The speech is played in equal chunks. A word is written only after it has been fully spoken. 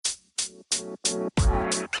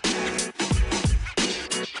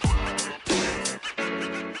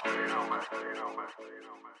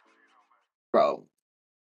Bro.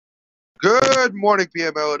 Good morning,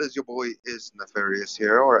 PML. It is your boy is Nefarious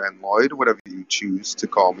here, or N Lloyd, whatever you choose to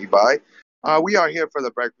call me by. We are here for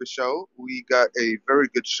the breakfast show. We got a very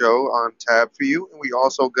good show on tab for you, and we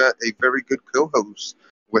also got a very good co-host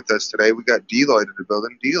with us today. We got D Lloyd in the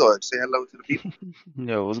building. D Lloyd, say hello to the people.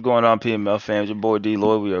 Yo, what's going on, PML fans? Your boy D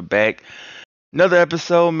Lloyd. We are back. Another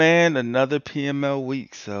episode, man. Another PML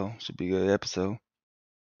week, so should be a good episode.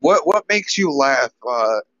 What makes you laugh?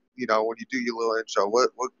 When you do your little intro,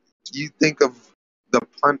 what do you think of the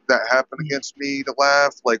punt that happened against me to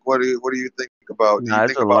laugh? Like, what do you think about? Do you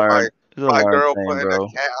think about my girl thing, putting bro.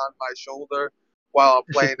 a cat on my shoulder while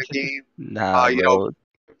I'm playing the game? Bro.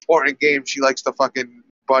 Important game she likes to fucking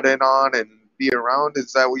butt in on and be around.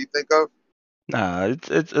 Is that what you think of? Nah,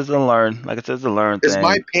 it's a learn. Like I said, it's a learn thing.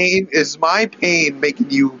 Is my pain making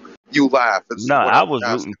you laugh? No, I was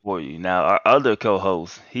rooting for you. Now our other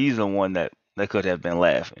co-host, he's the one that could have been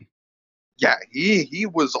laughing. Yeah, he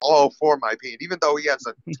was all for my pain, even though he has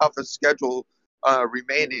the toughest schedule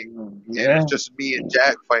remaining. Yeah. It's just me and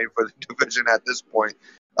Jack fighting for the division at this point.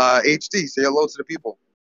 HD, say hello to the people.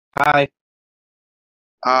 Hi.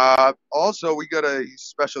 Also, we got a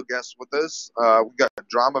special guest with us. We got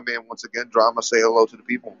Drama Man once again. Drama, say hello to the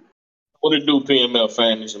people. What it do, PML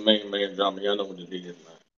fans? It's the main man, Drama. Y'all know what it is,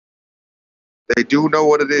 man. They do know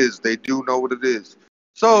what it is.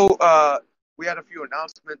 So, we had a few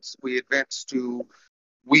announcements. We advanced to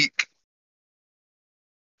week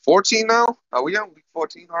 14 now. Are we on week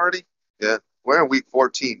 14 already? Yeah, we're in week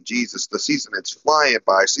 14. Jesus, the season is flying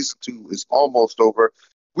by. Season 2 is almost over.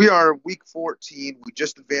 We are in week 14. We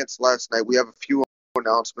just advanced last night. We have a few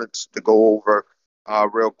announcements to go over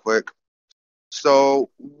real quick.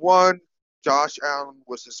 So, one, Josh Allen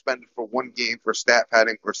was suspended for one game for stat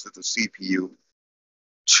padding versus the CPU.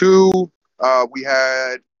 Two, we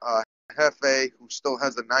had Hefe, who still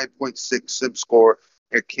has a 9.6 sim score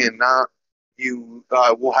and cannot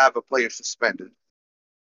will have a player suspended.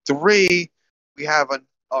 3, we have a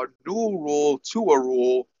new rule to a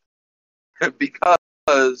rule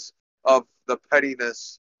because of the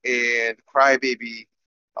pettiness and crybaby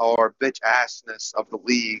or bitch assness of the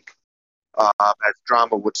league, as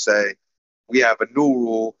Drama would say. We have a new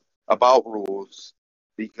rule about rules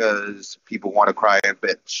because people want to cry and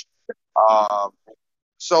bitch.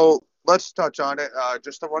 So let's touch on it.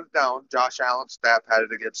 Just to run it down, Josh Allen stat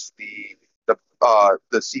padded against the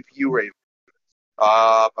CPU Ravens.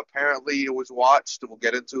 Apparently it was watched. We'll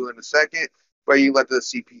get into it in a second. But he let the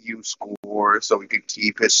CPU score so he could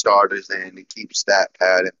keep his starters in and keep stat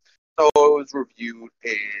padding. So it was reviewed,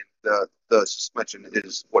 and the suspension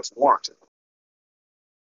is what's warranted.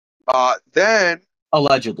 Then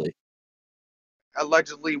Allegedly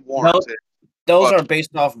warranted. Those are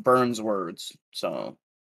based off Burns' words, so.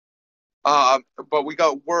 But we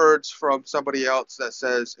got words from somebody else that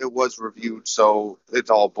says it was reviewed, so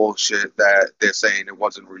it's all bullshit that they're saying it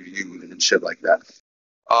wasn't reviewed and shit like that.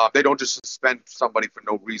 They don't just suspend somebody for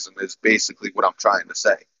no reason, is basically what I'm trying to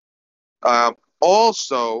say.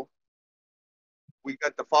 Also, we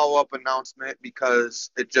got the follow-up announcement because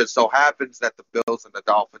it just so happens that the Bills and the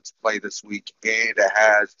Dolphins play this week, and it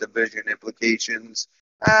has division implications.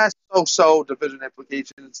 So division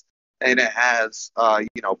implications, and it has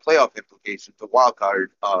playoff implications, the wild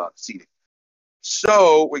card seeding.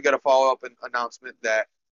 So we got a follow-up announcement that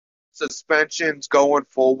suspensions going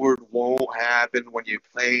forward won't happen when you're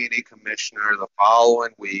playing a commissioner the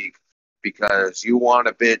following week because you want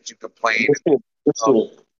to bitch and complain.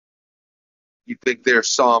 You think there's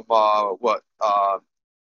some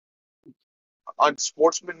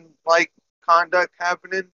unsportsmanlike conduct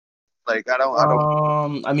happening? Like I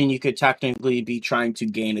don't. I mean, you could technically be trying to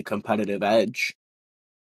gain a competitive edge.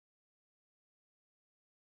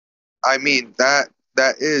 I mean that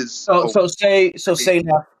is.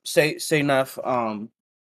 Say Neff.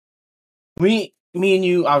 Me and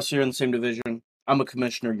you obviously are in the same division. I'm a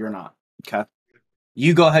commissioner. You're not. Okay.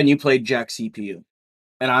 You go ahead and you play Jack CPU,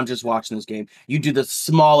 and I'm just watching this game. You do the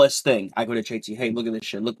smallest thing. I go to JT. Hey, look at this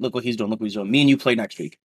shit. Look what he's doing. Look what he's doing. Me and you play next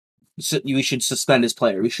week. So we should suspend his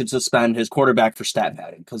player. We should suspend his quarterback for stat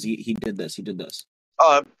padding because he did this. He did this.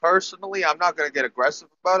 Personally, I'm not going to get aggressive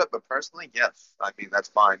about it, but personally, yes. I mean, that's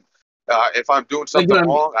fine. If I'm doing something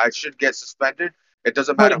wrong, I should get suspended. It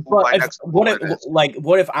doesn't matter who my next opponent is.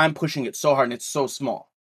 What if I'm pushing it so hard and it's so small?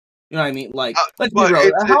 You know what I mean? Like, let's be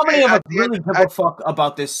real. How many of us really give a fuck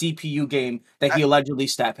about this CPU game that he allegedly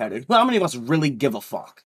stat padded? How many of us really give a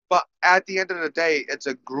fuck? But at the end of the day, it's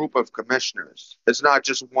a group of commissioners. It's not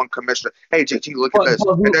just one commissioner. Hey, JT, look at this.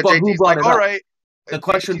 And then But who JT's brought like, it all up? right. The And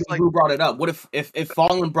question JT's is like, who brought it up? What if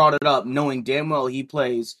Fallen brought it up, knowing damn well he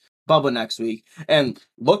plays Bubba next week, and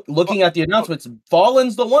looking at the announcements,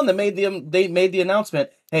 Fallen's the one that made the announcement.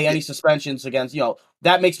 Hey, any suspensions against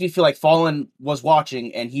that makes me feel like Fallen was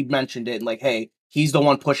watching and he mentioned it, and like, hey, he's the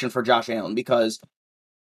one pushing for Josh Allen because,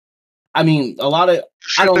 I mean, a lot of I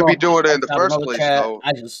shouldn't don't know be if doing it I in the have first another place, chat. though.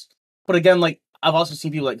 But again, like I've also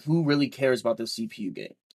seen people like who really cares about this CPU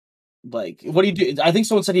game. Like, what do you do? I think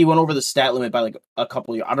someone said he went over the stat limit by like a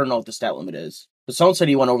couple of. I don't know what the stat limit is, but someone said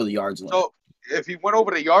he went over the yards limit. So if he went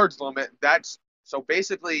over the yards limit, so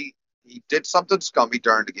basically he did something scummy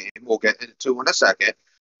during the game. We'll get into in a second,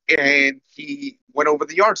 and he went over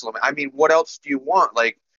the yards limit. I mean, what else do you want?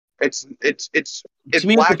 Like, it's To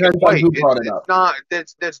me, it black and depends on white. who brought it It's up. not.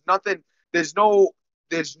 There's nothing. There's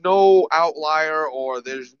no outlier or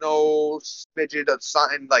there's no smidget of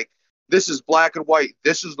something like this is black and white.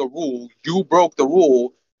 This is the rule. You broke the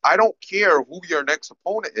rule. I don't care who your next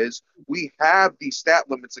opponent is. We have these stat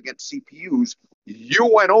limits against CPUs.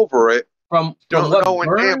 You went over it. From Don't what know it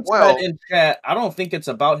damn Burns well. said in chat, I don't think it's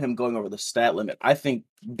about him going over the stat limit. I think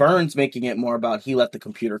Burns making it more about he let the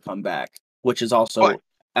computer come back, which is also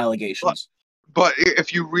allegations. But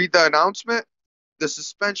if you read the announcement, the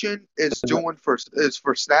suspension is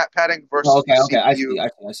for stat padding versus Okay, CPU.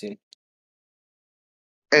 I see.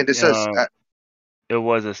 And it says it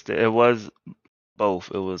was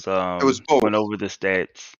both. It was both. went over the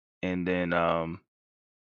stats and then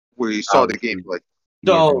where you saw the obviously- gameplay.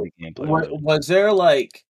 So the gameplay.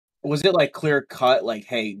 was it like clear cut? Like,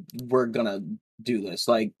 hey, we're gonna do this.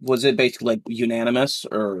 Like, was it basically like unanimous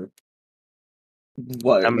or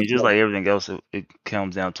what? I mean, just like everything else, it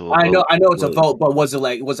comes down to a I know vote, it's a vote, but was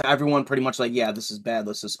everyone pretty much like, yeah, this is bad,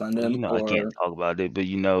 let's suspend him? I can't talk about it, but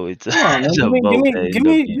it's Come on, it's a give vote.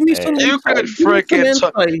 me some You insight. could Give me some freaking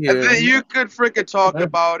insight and here. then you could freaking talk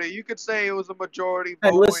about it. You could say it was a majority Hey,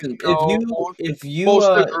 vote. listen, if you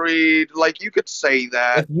most agreed, like you could say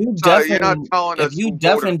that. if you So you're not deafen telling us if you who voted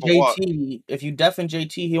deafen for what.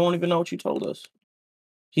 JT, he won't even know what you told us.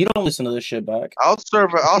 He don't listen to this shit back. I'll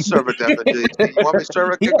serve a Devin JT. You want me to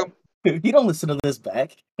serve a kick him? He don't listen to this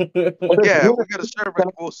back. Yeah, we gotta serve it.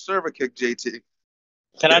 We'll serve a kick JT.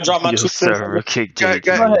 Can I drop my 2 cents? server kick Go JT.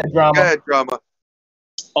 ahead, Drama. Go ahead, drama.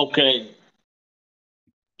 Okay.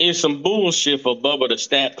 It's some bullshit for Bubba the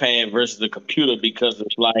stat pad versus the computer because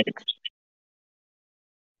it's like,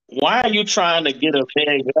 why are you trying to get a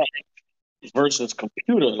bag back versus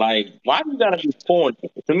computer? Like, why you gotta be corny?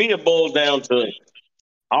 To me, it boils down to,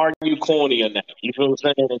 are you corny or not? You feel what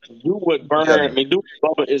I'm saying? To do what do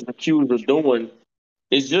what Bubba is accused of doing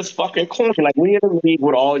is just fucking corny. Like, we in the league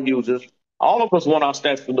with all users. All of us want our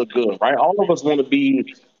stats to look good, right? All of us want to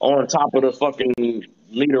be on top of the fucking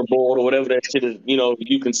leaderboard or whatever that shit is,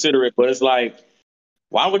 you consider it. But it's like,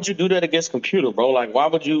 why would you do that against computer, bro? Like, why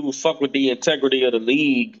would you fuck with the integrity of the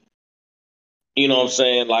league? You know what I'm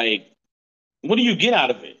saying? Like, what do you get out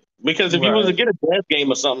of it? Because if you was to get a death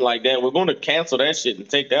game or something like that, we're going to cancel that shit and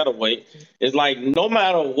take that away. It's like, no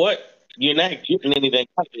matter what, you're not getting anything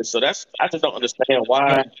like this. So I just don't understand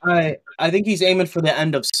why. I think he's aiming for the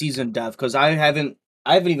end of season dev because I haven't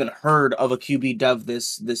even heard of a QB dev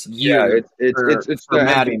this year. Yeah, it's for the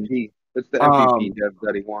Madden. MVP. It's the MVP dev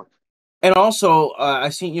that he wants. And also, I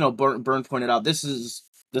seen Burn pointed out this is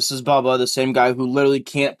Bubba, the same guy who literally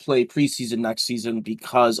can't play preseason next season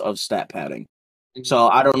because of stat padding. So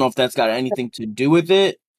I don't know if that's got anything to do with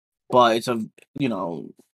it, but it's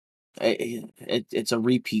it's a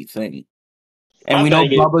repeat thing. And we know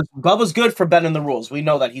Bubba's good for bending the rules. We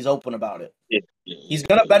know that he's open about it. He's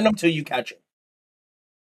gonna bend them till you catch him.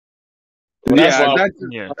 Well,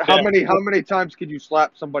 how many times could you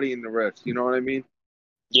slap somebody in the wrist? You know what I mean?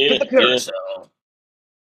 Yeah.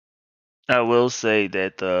 I will say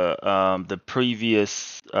that the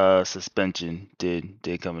previous suspension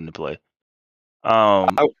did come into play.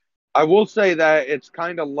 I will say that it's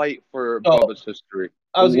kind of light for Bubba's history.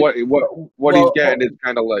 What he's getting is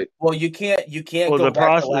kind of light. Well, you can't Well, go the back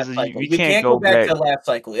process to last is cycle. you You can't go back to last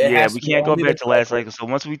cycle. We can't go back to last cycle. So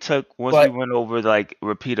once we went over like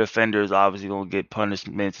repeat offenders, obviously gonna get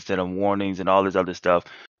punishments instead of warnings and all this other stuff.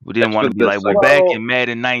 We didn't want to be like, back in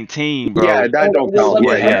Madden 19, bro. Yeah, that don't count. Let me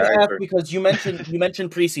ask, because you mentioned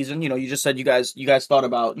preseason. You just said you guys thought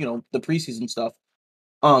about the preseason stuff.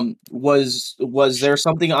 Was there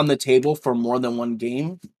something on the table for more than one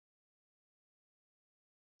game?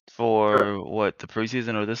 For what, the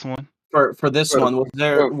preseason or this one? For this one, was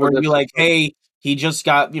there? Were you like, hey, he just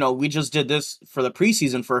got we just did this for the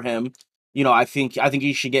preseason for him. I think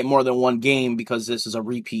he should get more than one game because this is a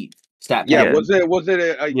repeat stat. Yeah, Yeah. was it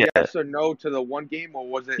a Yeah. yes or no to the one game, or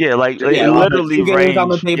was it? Yeah, like just it the literally 2 games on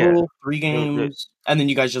the ranged. table, Yeah, 3 games, and then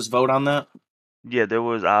you guys just vote on that. yeah, there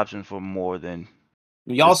was options for more than.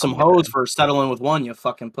 Y'all just some one hoes game. for settling with one, you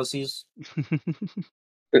fucking pussies.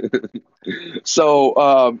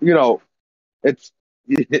 So, it's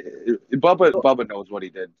Bubba knows what he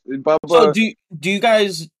did. Bubba. So do you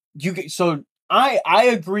guys so I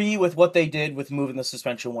agree with what they did with moving the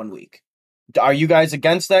suspension 1 week. Are you guys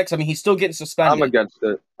against that? 'Cause, I mean, he's still getting suspended.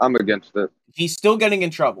 I'm against it. He's still getting in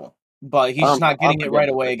trouble, but he's just not getting it right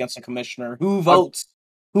away against the commissioner who votes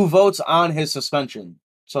on his suspension.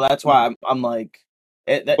 So that's why I'm like,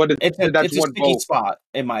 it's a sticky spot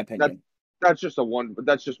in my opinion. That's just one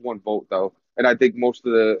vote though, and I think most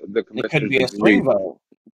of the commissioners it could be a swing vote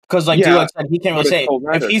because, like Dulac said, he can't really say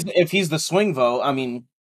if he's the swing vote. I mean,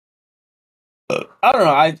 I don't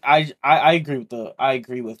know. I agree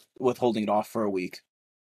with holding it off for a week.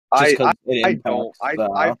 I don't.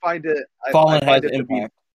 I find it. Fallen has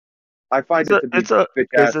impact. I find it to be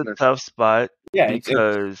it's a tough spot. Yeah,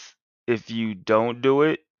 because if you don't do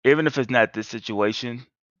it, even if it's not this situation,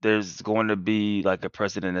 there's going to be like a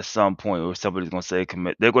precedent at some point where somebody's going to say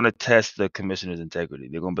they're going to test the commissioner's integrity.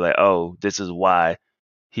 They're going to be like, oh, this is why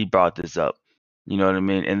he brought this up. You know what I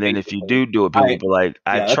mean? And then if you do it, people will be like,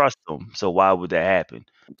 I trust him. So why would that happen?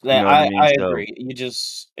 You know what I mean? I agree. You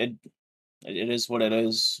just it is what it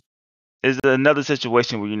is. It's another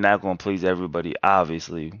situation where you're not going to please everybody,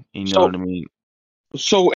 obviously. You know what I mean?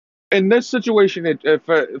 So in this situation,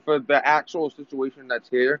 for the actual situation that's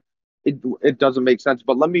here, it doesn't make sense.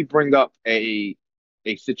 But let me bring up a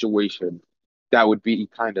situation that would be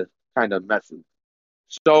kind of messy.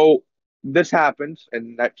 So this happens,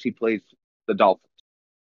 and next he plays the Dolphins.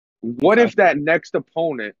 What if that next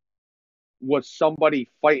opponent was somebody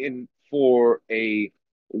fighting for a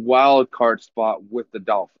wild card spot with the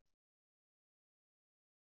Dolphins?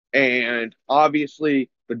 And obviously,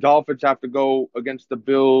 the Dolphins have to go against the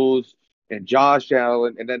Bills and Josh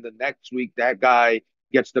Allen. And then the next week, that guy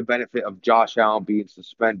gets the benefit of Josh Allen being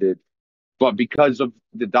suspended. But because of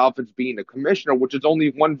the Dolphins being the commissioner, which is only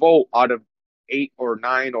one vote out of 8 or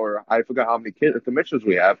 9, or I forgot how many commissioners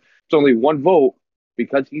we have, it's only one vote.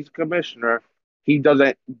 Because he's commissioner, he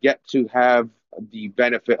doesn't get to have the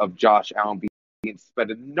benefit of Josh Allen being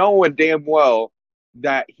suspended, knowing damn well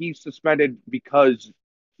that he's suspended because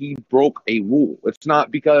he broke a rule. It's not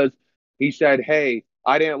because he said, hey,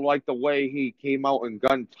 I didn't like the way he came out and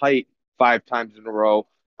gun tight 5 times in a row.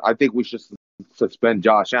 I think we should suspend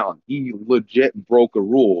Josh Allen. He legit broke a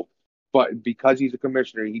rule. But because he's a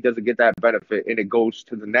commissioner, he doesn't get that benefit, and it goes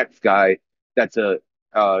to the next guy that's a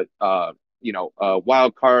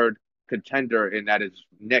wild card contender, and that is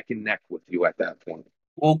neck and neck with you at that point.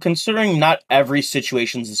 Well, considering not every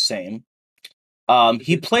situation's the same,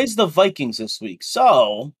 he plays the Vikings this week,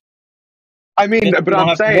 so I mean, but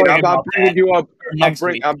I'm saying I'm bringing you up.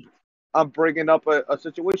 I'm bringing up a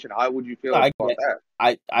situation. How would you feel about that?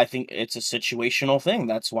 I think it's a situational thing.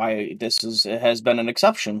 That's why it has been an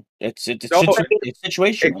exception. It's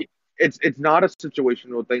situational. It's not a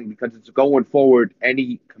situational thing because it's going forward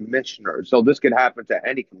any commissioner. So this could happen to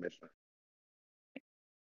any commissioner.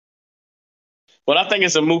 Well, I think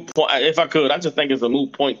it's a moot point. If I could, I just think it's a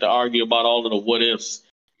moot point to argue about all of the what ifs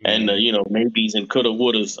and the maybes and coulda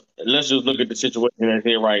wouldas. Let's just look at the situation that's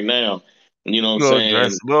here right now. You know what I'm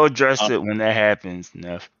saying? We'll address it when that happens,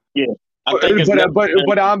 Neff. Yeah, what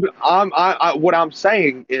I'm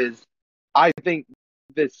saying is, I think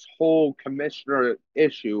this whole commissioner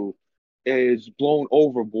issue is blown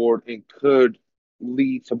overboard and could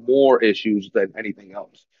lead to more issues than anything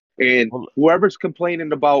else. And whoever's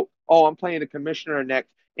complaining about, oh, I'm playing the commissioner next,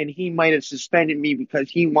 and he might have suspended me because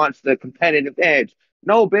he wants the competitive edge.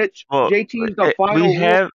 No, bitch. JT's the final.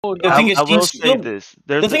 I will say this.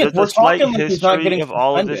 There's a slight history of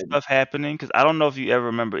all of this stuff happening, because I don't know if you ever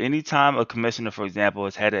remember, anytime a commissioner, for example,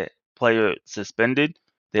 has had a player suspended,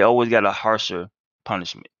 they always got a harsher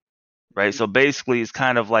punishment, right? So basically, it's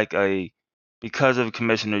kind of like because of a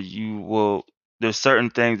commissioner, there's certain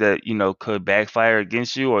things that, could backfire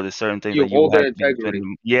against you, or there's certain things that you have to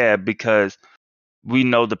defend. Yeah, because we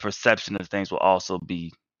know the perception of things will also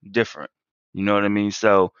be different. You know what I mean?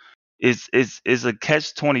 So it's a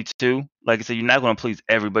catch-22. Like I said, you're not going to please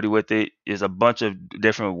everybody with it. There's a bunch of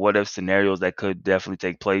different what-if scenarios that could definitely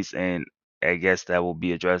take place, and I guess that will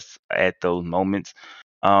be addressed at those moments.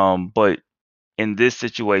 But in this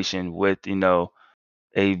situation with, a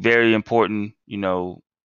very important,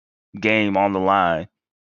 game on the line,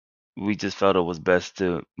 we just felt it was best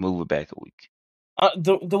to move it back a week.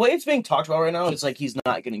 The way it's being talked about right now, it's like he's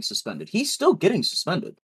not getting suspended. He's still getting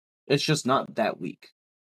suspended. It's just not that week.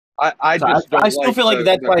 I still feel like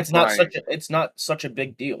that's why it's not such a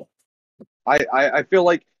big deal. I feel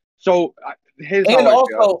like so.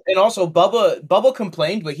 And also Bubba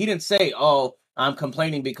complained, but he didn't say, "Oh, I'm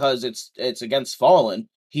complaining because it's against Fallen."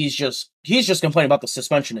 He's just complaining about the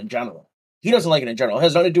suspension in general. He doesn't like it in general. It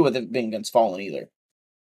has nothing to do with it being against Fallen either.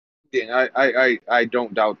 Yeah, I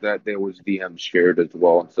don't doubt that there was DM shared as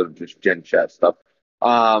well instead of just Gen Chat stuff.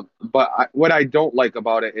 But what I don't like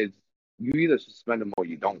about it is you either suspend him or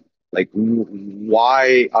you don't. Like,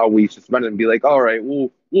 why are we suspending and be like, all right,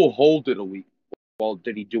 we'll hold it a week? Well,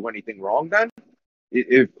 did he do anything wrong then?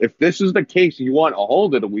 If this is the case, you want to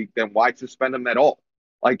hold it a week, then why suspend him at all?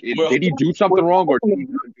 Like, did he do something wrong or did he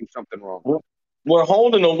not do something wrong? We're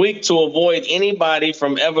holding a week to avoid anybody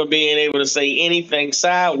from ever being able to say anything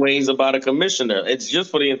sideways about a commissioner. It's just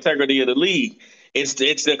for the integrity of the league. It's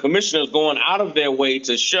the commissioners going out of their way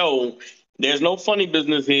to show there's no funny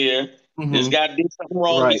business here. Mm-hmm. This guy did something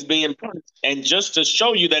wrong. Right. He's being punished. And just to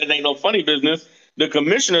show you that it ain't no funny business, the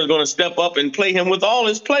commissioner is going to step up and play him with all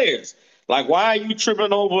his players. Like, why are you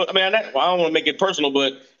tripping over? I mean, I don't want to make it personal,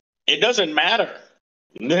 but it doesn't matter.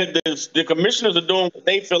 The commissioners are doing what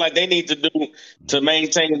they feel like they need to do to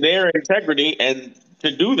maintain their integrity, and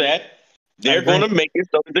to do that, they're going to make it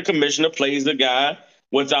so that the commissioner plays the guy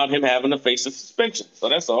without him having to face a suspension. So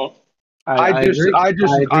that's all. I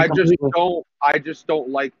just don't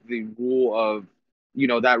like the rule of,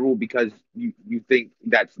 that rule because you think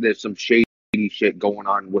that there's some shady shit going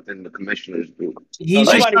on within the commissioner's group. He's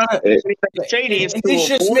just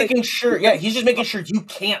making sure. Yeah, he's just making sure you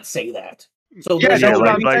can't say that. So that's what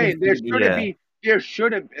I'm saying. There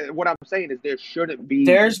shouldn't. What I'm saying is there shouldn't be.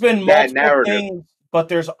 There's been multiple things, but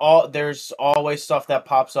there's always stuff that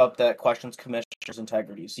pops up that questions commissioners'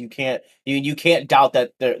 integrity. So you can't doubt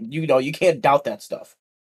that. You can't doubt that stuff.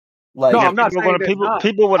 Like, no, I'm not saying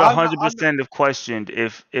people would 100% have questioned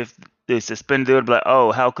if they suspended. They would be like,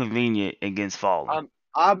 "Oh, how convenient against Fallen."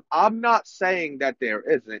 I'm not saying that there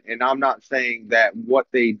isn't, and I'm not saying that what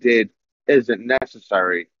they did isn't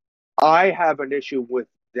necessary. I have an issue with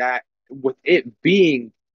that, with it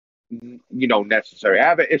being, necessary. I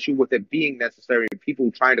have an issue with it being necessary. People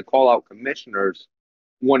trying to call out commissioners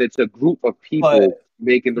when it's a group of people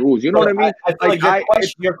making the rules. You know what I mean? I feel like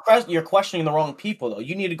you're questioning the wrong people, though.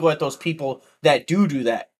 You need to go at those people that do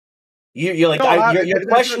that. You're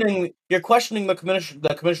questioning the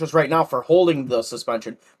commissioners right now for holding the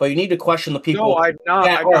suspension, but you need to question the people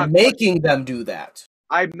that are making them do that.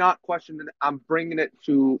 I'm not questioning it. I'm bringing it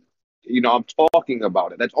to. I'm talking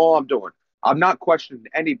about it. That's all I'm doing. I'm not questioning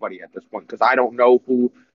anybody at this point because I don't know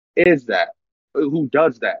who does that.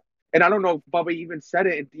 And I don't know if Bubba even said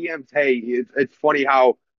it in DMs. Hey, it's funny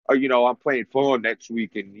how, I'm playing Fallen next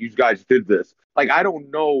week and you guys did this. Like, I don't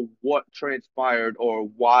know what transpired or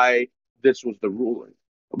why this was the ruling.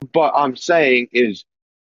 But I'm saying is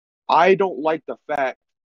I don't like the fact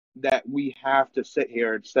that we have to sit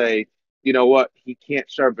here and say, you know what? He can't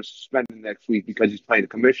serve a suspension next week because he's playing the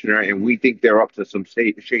commissioner, and we think they're up to some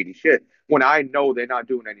shady shit. When I know they're not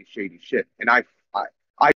doing any shady shit, and I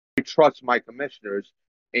trust my commissioners,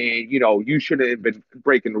 and you shouldn't have been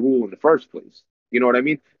breaking the rule in the first place. You know what I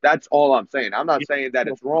mean? That's all I'm saying. I'm not saying that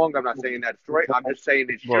it's wrong. I'm not saying that it's right. I'm just saying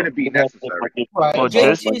it shouldn't be necessary. Right.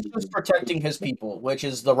 JT's just protecting his people, which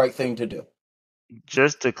is the right thing to do.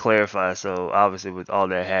 Just to clarify, so obviously with all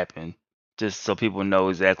that happened, just so people know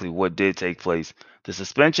exactly what did take place. The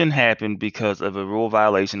suspension happened because of a rule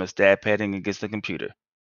violation of stat padding against the computer,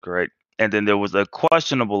 correct? And then there was a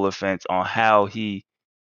questionable offense on how he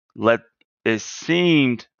it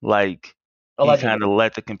seemed like he kind of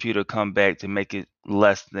let the computer come back to make it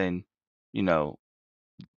less than, so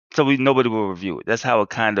nobody will review it. That's how it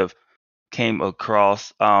kind of came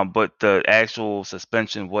across. But the actual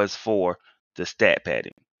suspension was for the stat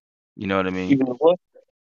padding. You know what I mean?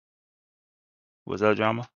 Was that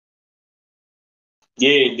drama?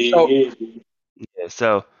 Yeah. Yeah.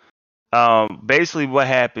 So, basically, what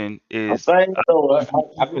happened is I've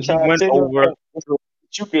been trying to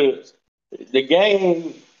tell you the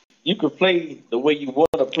game. You could play the way you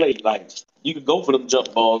want to play. Like, you could go for them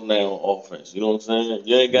jump balls now on offense. You know what I'm saying?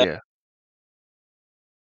 You ain't got. Yeah.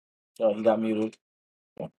 Oh, he got muted.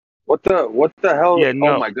 What the hell? Yeah,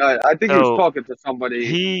 no. Oh my god! I think he was talking to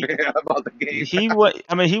somebody about the game.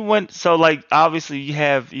 He went. So, like, obviously, you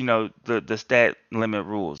have the stat limit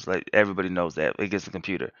rules. Like, everybody knows that against the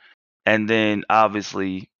computer. And then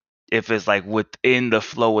obviously, if it's like within the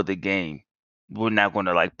flow of the game, we're not going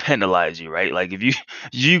to like penalize you, right? Like, if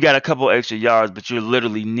you got a couple extra yards, but you're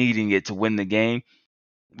literally needing it to win the game,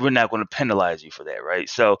 we're not going to penalize you for that, right?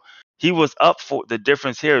 So he was up for the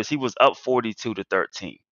difference here is he was up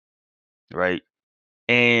 42-13, right?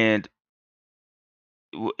 And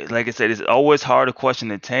like I said, it's always hard to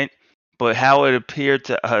question intent, but how it appeared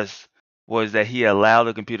to us was that he allowed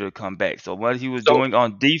the computer to come back. So what he was doing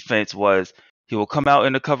on defense was he will come out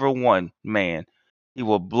in the cover one man. He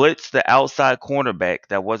will blitz the outside cornerback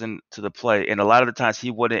that wasn't to the play, and a lot of the times he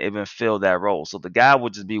wouldn't even fill that role. So the guy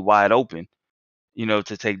would just be wide open,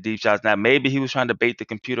 to take deep shots. Now, maybe he was trying to bait the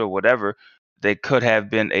computer or whatever. That could have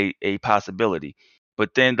been a possibility.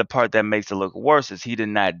 But then the part that makes it look worse is he did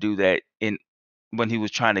not do that when he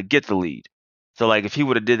was trying to get the lead. So, like, if he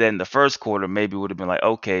would have did that in the first quarter, maybe it would have been like,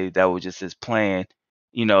 okay, that was just his plan.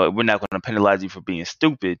 We're not going to penalize you for being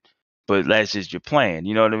stupid, but that's just your plan.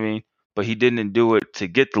 You know what I mean? But he didn't do it to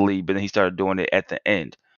get the lead, but then he started doing it at the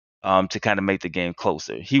end. To kind of make the game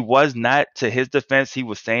closer. He was not, to his defense, he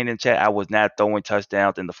was saying in chat, I was not throwing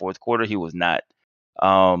touchdowns in the fourth quarter. He was not.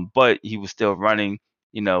 But he was still running,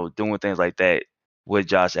 doing things like that with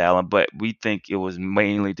Josh Allen. But we think it was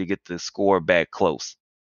mainly to get the score back close.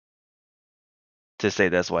 To say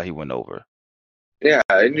that's why he went over. Yeah,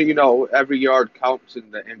 and every yard counts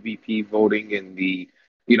in the MVP voting and the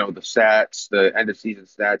the stats, the end of season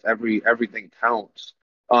stats, everything counts.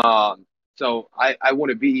 So I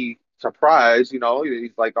wouldn't be surprised, he's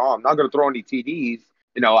like, oh, I'm not going to throw any TDs.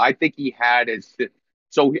 I think he had his,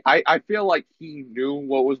 so I feel like he knew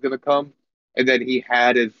what was going to come, and then he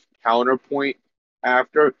had his counterpoint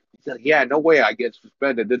after. He said, yeah, no way I get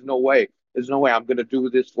suspended. There's no way I'm going to do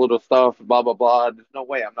this little stuff, blah, blah, blah. There's no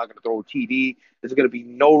way I'm not going to throw a TD. There's going to be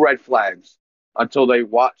no red flags until they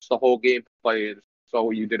watch the whole game play and saw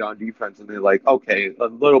what you did on defense, and they're like, okay, a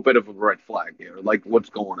little bit of a red flag here. Like, what's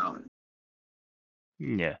going on?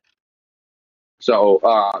 Yeah. So,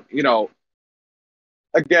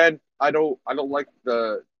 again, I don't like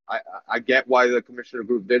I get why the commissioner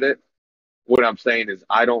group did it. What I'm saying is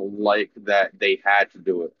I don't like that they had to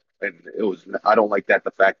do it. And I don't like that the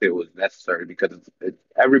fact that it was necessary, because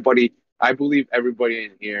everybody, I believe everybody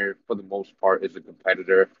in here, for the most part, is a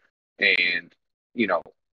competitor and,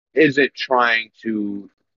 isn't trying to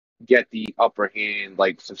get the upper hand,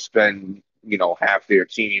 like suspend, half their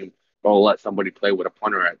team or let somebody play with a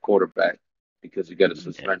punter at quarterback because you get a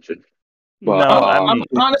suspension. But I'm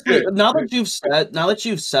honestly, now that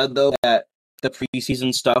you've said though that the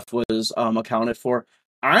preseason stuff was accounted for,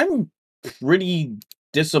 I'm pretty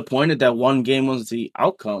disappointed that one game was the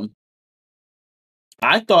outcome.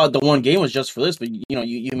 I thought the one game was just for this, but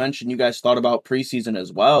you mentioned you guys thought about preseason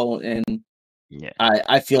as well, and yeah,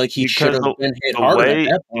 I feel like he should have been hit harder at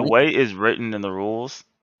that point. The way it's written in the rules,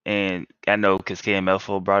 and I know because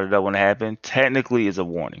KMFO brought it up when it happened, technically is a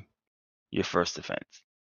warning, your first offense.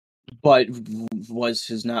 But was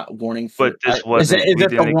his not warning for? But this wasn't. Is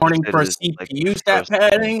it a warning for CPU stat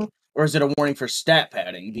padding, or is it a warning for stat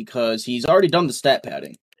padding? Because he's already done the stat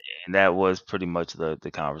padding, and that was pretty much the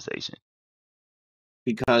conversation.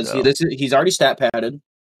 Because he's already stat padded,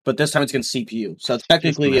 but this time it's against CPU. So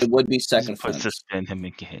technically, it would be second offense. Suspend him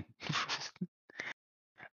again.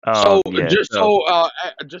 Just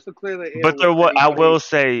to clear the air. But I will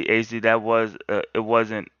say, AC, that was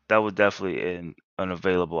definitely an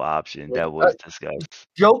unavailable option that was discussed.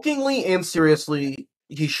 Jokingly and seriously,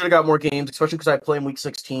 he should have got more games, especially because I play in week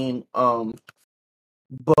 16.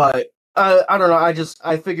 But I don't know.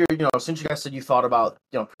 I figured, since you guys said you thought about,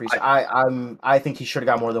 I think he should have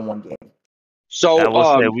got more than one game. So I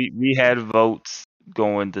will say we had votes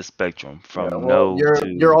going the spectrum from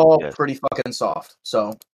you're all pretty fucking soft.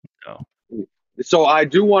 So So I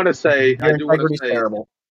do want to say, terrible.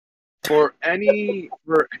 For anybody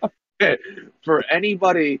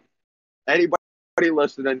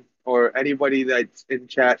listening or anybody that's in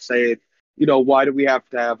chat saying, why do we have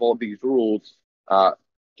to have all these rules?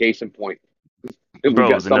 Case in point.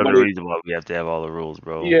 There's another reason why we have to have all the rules,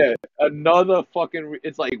 bro. Yeah, another fucking.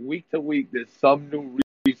 It's like week to week, there's some new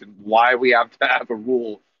reason why we have to have a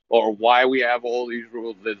rule or why we have all these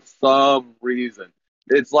rules. There's some reason.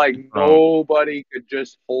 It's like nobody could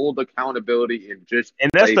just hold accountability and just.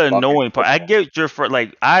 And that's the annoying part. I get your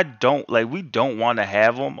we don't want to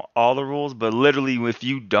have all the rules, but literally if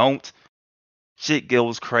you don't, shit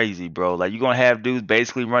goes crazy, bro. Like, you're gonna have dudes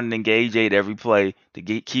basically running engage 8 every play to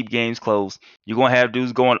keep games close. You're gonna have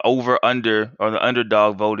dudes going over under or the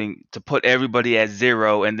underdog voting to put everybody at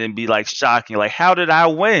 0 and then be like shocking, like, how did I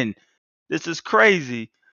win? This is crazy.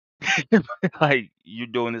 Like, you're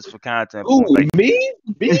doing this for content. Ooh, like, me?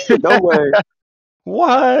 No way.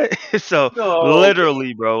 What? So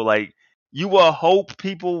literally, bro, like, you will hope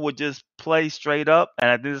people would just play straight up, and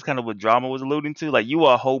I think this is kind of what Drama was alluding to. Like, you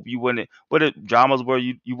will hope you wouldn't. What if Drama's where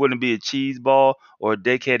you wouldn't be a cheese ball or a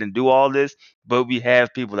dickhead and do all this, but we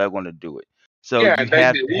have people that are going to do it. So Yeah, you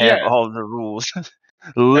have to have all the rules,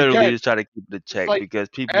 literally, Again, just try to keep it in check like because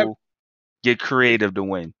people get creative to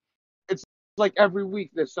win. it's like every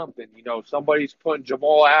week there's something. Somebody's putting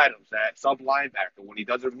Jamal Adams at sub linebacker when he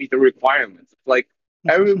doesn't meet the requirements. It's like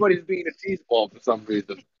everybody's being a cheese ball for some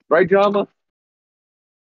reason, right, Drama?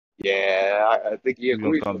 Yeah, I think he You're gonna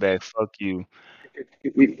agrees come with me. back. Fuck you.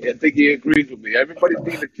 I think he agrees with me. Everybody's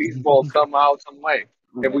being a cheese ball somehow, some way.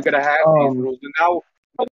 And we're gonna have these rules. And now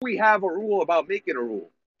we have a rule about making a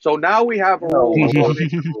rule. So now we have a rule about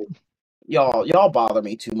making a rule. Y'all bother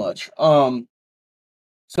me too much. So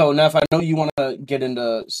Neff, I know you want to get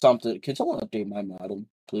into something. Can someone update my modem,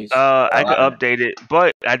 please? I could update it,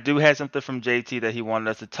 but I do have something from JT that he wanted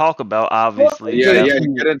us to talk about. Obviously, Yeah,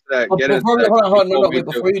 get into that. Hold on. Wait,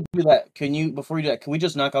 before you do that, can we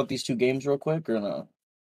just knock out these two games real quick or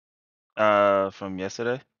no? From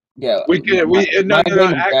yesterday. Yeah, we can. No.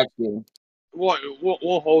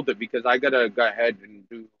 We'll hold it because I gotta go ahead and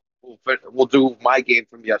do. We'll do my game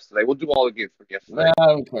from yesterday. We'll do all the games from yesterday. I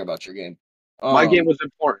don't care about your game. My game was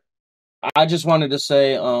important. I just wanted to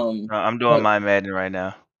say, I'm doing my Madden right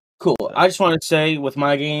now. Cool. So. I just wanted to say with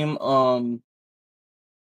my game,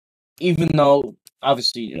 even though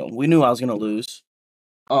obviously we knew I was gonna lose,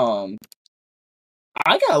 I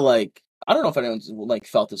got I don't know if anyone's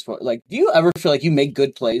felt this for. Do you ever feel like you make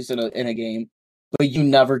good plays in a game, but you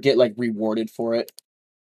never get rewarded for it?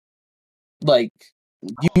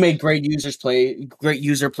 You make great user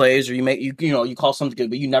plays, or you call something good,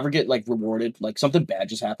 but you never get rewarded. Something bad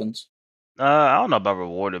just happens. I don't know about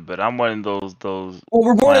rewarded, but I'm one of those. Well,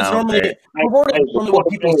 rewarded is normally what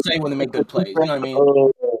people say when they make good plays. You know what I mean?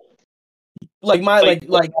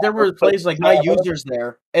 There were plays my user's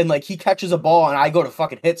there, and he catches a ball, and I go to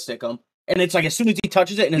fucking hit stick him, and it's as soon as he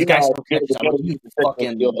touches it, and his guy still catches it.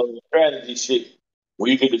 Fucking strategy shit. Where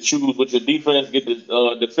you get to choose what your defense get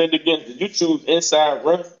to defend against. Did you choose inside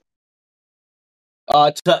run?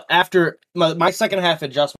 After my second half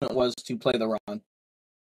adjustment was to play the run.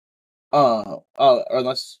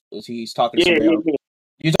 Unless he's talking to somebody else.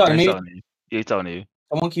 You talking to me? He's talking to you.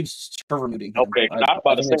 Someone keeps server muting. Okay, I was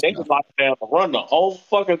about to say they just locked down the run the whole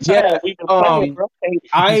fucking time. We've been playing, bro.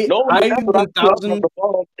 I 1,000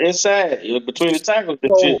 inside between the tackles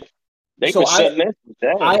and shit. They could shut that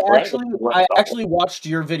down. I actually watched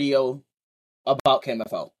your video about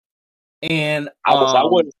KMFL, and I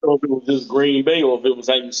wasn't sure if it was just Green Bay or if it was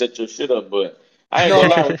how you set your shit up, but I ain't gonna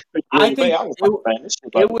lie. I think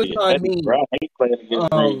it was on me. Bro. I hate playing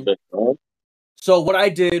against Green Bay, bro. So what I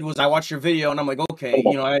did was I watched your video and I'm like, okay,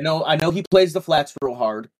 I know he plays the flats real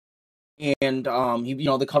hard, and he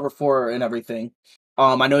the cover 4 and everything.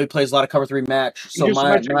 I know he plays a lot of cover 3 match. So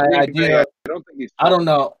my idea, I don't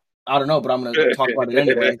know, but I'm gonna talk about it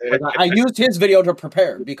anyway. I used his video to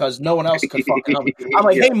prepare because no one else could fucking help me. I'm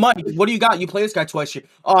like, hey Mike, what do you got? You play this guy twice.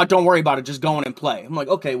 Oh, don't worry about it. Just go in and play. I'm like,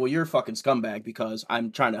 okay, well you're a fucking scumbag because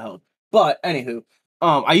I'm trying to help. But anywho,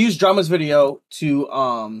 I used Drama's video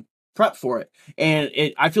to prep for it, and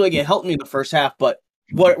I feel like it helped me the first half. But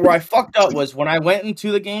where I fucked up was when I went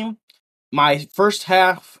into the game. My first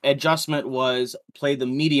half adjustment was play the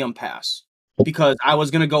medium pass. Because I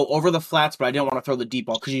was gonna go over the flats, but I didn't want to throw the deep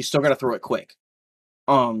ball because you still gotta throw it quick.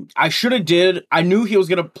 I should have did. I knew he was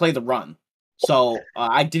gonna play the run, so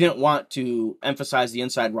I didn't want to emphasize the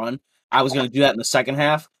inside run. I was gonna do that in the second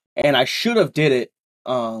half, and I should have did it.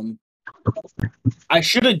 I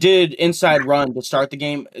should have did inside run to start the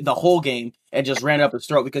game, the whole game, and just ran up his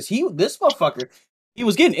throat because this motherfucker, he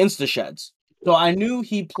was getting insta sheds. So I knew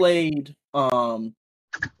he played. I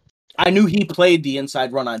knew he played the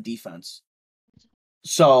inside run on defense.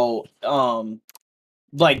 So, Fletcher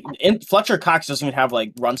Cox doesn't even have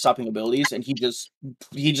run stopping abilities, and he just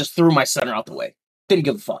threw my center out the way. Didn't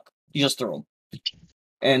give a fuck. He just threw him.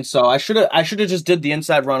 And so I should have just did the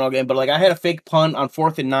inside run all game, but I had a fake punt on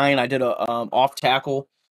 4th and 9. I did a off tackle,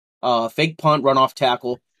 fake punt, run off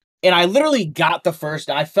tackle, and I literally got the first.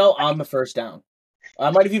 I fell on the first down. I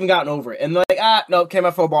might have even gotten over it, and no,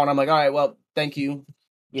 KMFO ball, and I'm like, all right, well, thank you.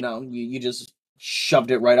 You just shoved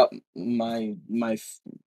it right up my.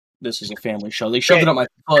 This is a family show. They shoved it up my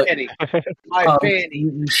foot.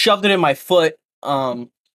 You shoved it in my foot. But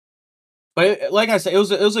like I said, it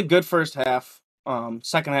was a good first half.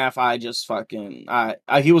 Second half, I just fucking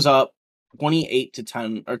he was up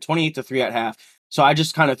 28-10 or 28-3 at half. So I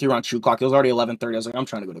just kind of threw on shoe clock. It was already 11:30. I was like, I'm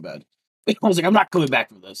trying to go to bed. I was like, I'm not coming back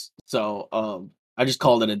for this. So I just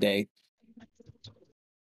called it a day.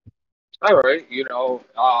 All right,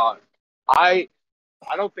 I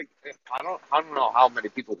don't know how many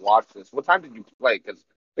people watch this. What time did you play? Because I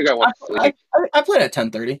think I went to sleep. I played at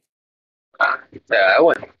 10:30. Yeah, I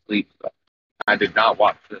went to sleep. I did not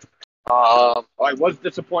watch this. I was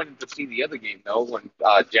disappointed to see the other game though when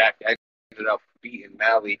Jack ended up beating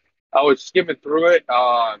Mally. I was skimming through it.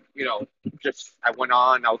 Just I went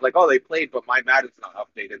on. I was like, oh, they played, but my Madden's not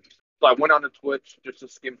updated. So I went on to Twitch just to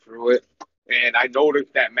skim through it, and I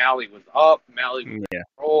noticed that Mally was up. Mally was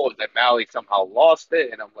controlled. That Mally somehow lost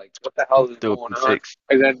it, and I'm like, what the hell is going on?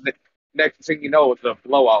 And then the next thing you know, it's a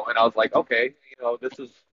blowout, and I was like, okay, this is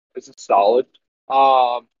solid.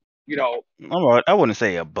 I wouldn't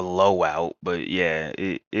say a blowout, but yeah,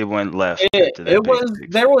 it went left.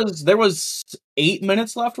 There was 8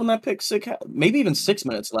 minutes left when that pick six, maybe even 6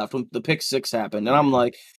 minutes left when the pick six happened, and I was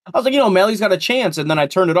like, Melly's got a chance, and then I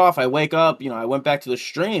turned it off. I wake up, I went back to the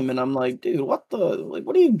stream, and I'm like, dude, what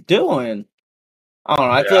are you doing? I don't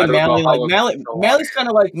know. I feel like Mally's kind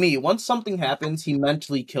of like me. Once something happens, he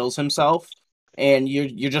mentally kills himself, and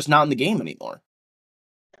you're just not in the game anymore.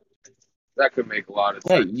 That could make a lot of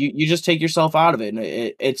sense. You just take yourself out of it, and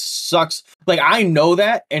it sucks. Like, I know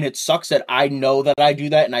that, and it sucks that I know that I do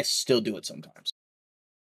that, and I still do it sometimes.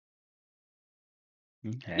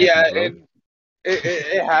 Yeah,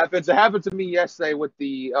 it happens. It happened to me yesterday with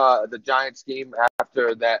the Giants game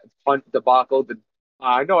after that punt debacle.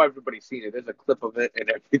 I know everybody's seen it. There's a clip of it and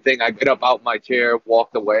everything. I get up out my chair,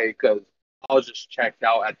 walked away because I was just checked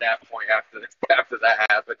out at that point after that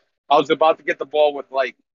happened. I was about to get the ball with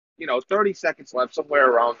 30 seconds left, somewhere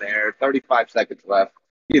around there, 35 seconds left,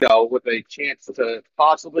 with a chance to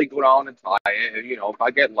possibly go down and tie it. If I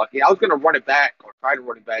get lucky, I was going to run it back or try to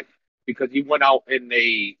run it back because he went out in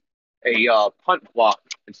a punt block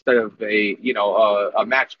instead of a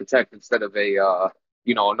match protect instead of a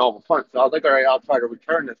normal punt. So I was like, all right, I'll try to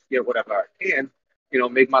return this, get whatever I can,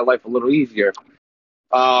 make my life a little easier.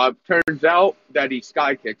 Turns out that he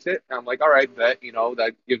sky kicks it. And I'm like, all right, that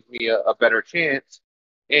gives me a better chance.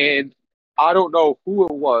 And I don't know who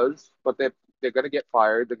it was, but they're going to get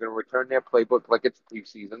fired. They're going to return their playbook like it's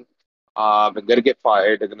preseason. They're going to get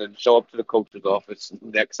fired. They're going to show up to the coach's office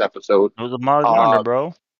next episode. It was Ahmad Gardner,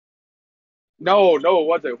 bro. No, it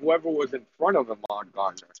wasn't. Whoever was in front of Ahmad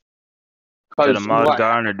Gardner. But Ahmad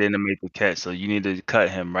Gardner didn't make the catch, so you need to cut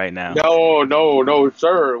him right now. No,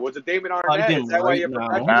 sir. Was it Damon Arnett? Is that why you're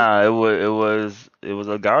protecting? Nah, it was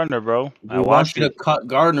a Gardner, bro. I want you to cut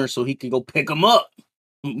Gardner so he can go pick him up.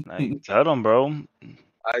 Cut him, bro.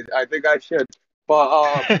 I think I should.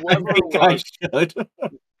 But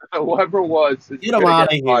whoever was is get him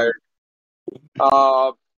out of here.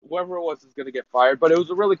 Whoever it was is going to get fired. But it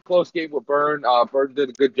was a really close game with Byrne. Byrne did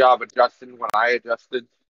a good job adjusting when I adjusted.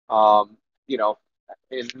 And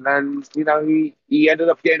then he ended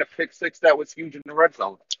up getting a pick six that was huge in the red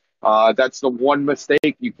zone. That's the one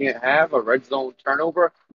mistake you can't have, a red zone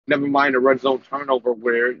turnover. Never mind a red zone turnover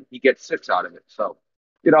where he gets 6 out of it. So,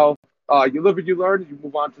 you live and you learn. You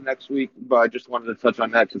move on to next week. But I just wanted to touch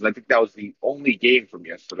on that because I think that was the only game from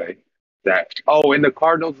yesterday and the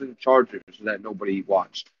Cardinals and Chargers that nobody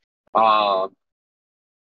watched. I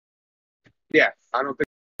don't think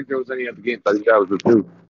there was any other games. I think that was the two.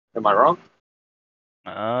 Am I wrong?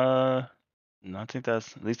 No, I think at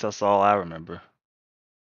least that's all I remember.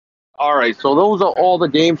 All right, so those are all the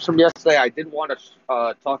games from yesterday. I did want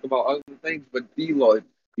to talk about other things, but D-Lloyd,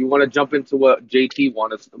 you want to jump into what JT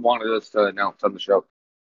wanted us to announce on the show?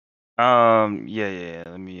 Yeah.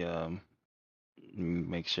 Let me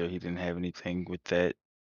make sure he didn't have anything with that.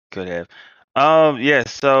 Could have. Yeah.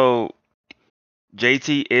 So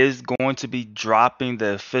JT is going to be dropping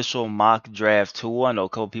the official mock draft tool. I know a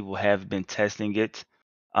couple people have been testing it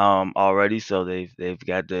already, so they've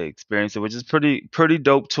got to experience it, which is pretty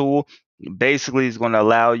dope tool. Basically, it's going to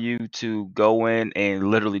allow you to go in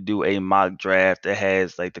and literally do a mock draft that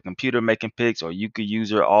has like the computer making picks, or you could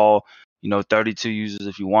use it all, 32 users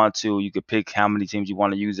if you want to. You could pick how many teams you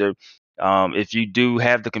want to use it. If you do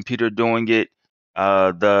have the computer doing it,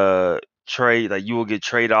 the trade, like you will get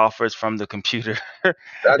trade offers from the computer in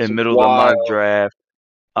the middle of the mock draft.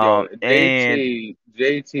 JT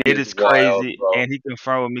it is crazy, wild, and he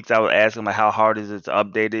confirmed with me because I would ask him like how hard is it to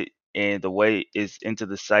update it, and the way it's into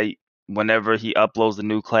the site. Whenever he uploads the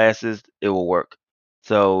new classes, it will work.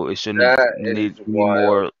 So it shouldn't need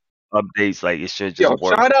more updates. Like it should just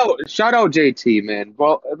work. Shout out JT, man.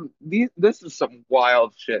 Well, this is some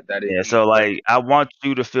wild shit that is. Yeah. So like, I want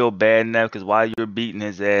you to feel bad now because while you're beating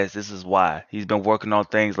his ass, this is why he's been working on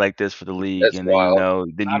things like this for the league, that's and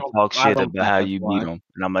wild. then you talk shit about how you beat him,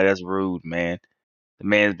 and I'm like, that's rude, man. The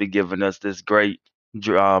man's been giving us this great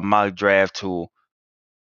mock draft tool.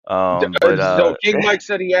 So King Mike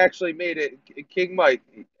said he actually made it. King Mike,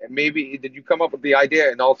 maybe did you come up with the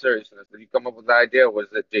idea? In all seriousness, did you come up with the idea? Or was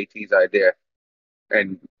it JT's idea?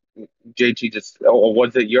 And JT just, or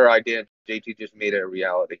was it your idea? And JT just made it a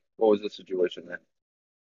reality. What was the situation then?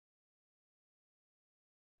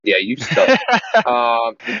 Yeah, you stuck.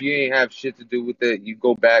 If you ain't have shit to do with it, you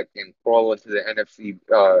go back and crawl into the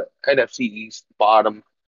NFC East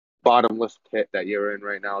bottomless pit that you're in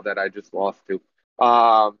right now that I just lost to.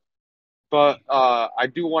 But I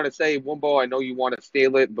do want to say, Wumbo, I know you want to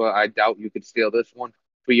steal it, but I doubt you could steal this one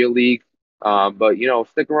for your league. But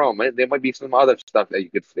stick around, man. There might be some other stuff that you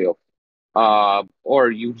could steal. Or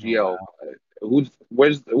UGL.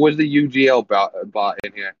 Where's the UGL bot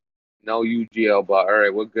in here? No UGL bot. All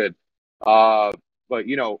right, we're good. But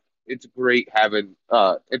it's great having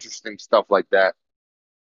interesting stuff like that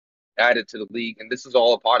added to the league, and this is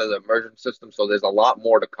all a part of the immersion system. So there's a lot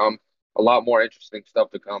more to come, a lot more interesting stuff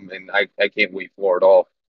to come, and I can't wait for it all.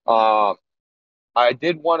 I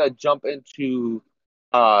did want to jump into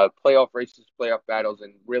playoff races, playoff battles,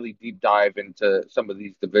 and really deep dive into some of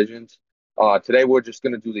these divisions. Today we're just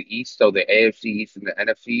going to do the East, so the AFC East and the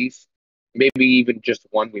NFC East. Maybe even just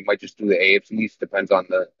one. We might just do the AFC East, depends on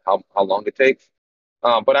how long it takes.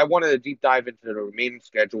 But I wanted to deep dive into the remaining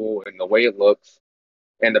schedule and the way it looks.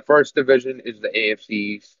 And the first division is the AFC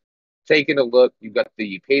East. Taking a look, you got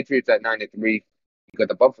the Patriots at 9-3. You got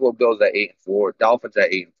the Buffalo Bills at 8-4. Dolphins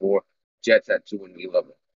at 8-4. Jets at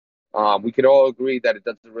 2-11. We could all agree that it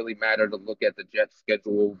doesn't really matter to look at the Jets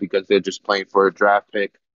schedule because they're just playing for a draft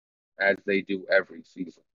pick, as they do every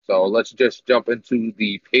season. So let's just jump into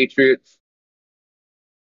the Patriots.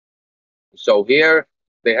 So here,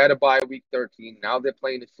 they had a bye week 13. Now they're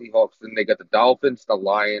playing the Seahawks. Then they got the Dolphins, the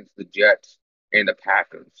Lions, the Jets, and the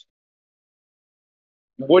Packers.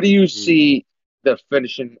 What do you see the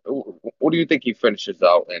finishing? What do you think he finishes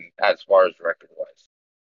out in as far as record wise?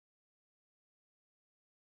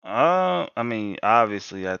 I mean,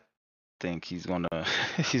 obviously, I think he's gonna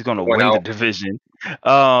win the division.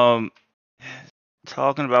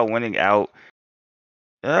 Talking about winning out,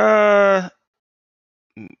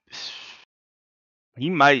 he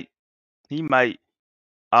might.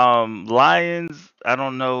 Lions, I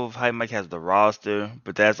don't know if Mike has the roster,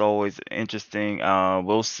 but that's always interesting.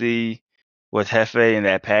 We'll see with Hefe in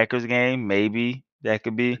that Packers game. Maybe that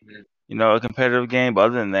could be, a competitive game. But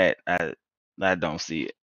other than that, I don't see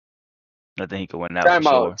it. I think he could win out for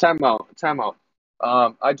sure. Time out.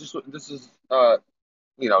 This is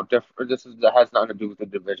different. That has nothing to do with the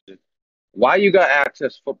division. Why you got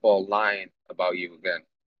Access Football lying about you again?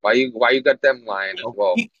 Why you got them lying as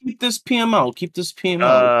well? Keep this PMO. Keep this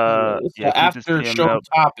PMO. It's the after show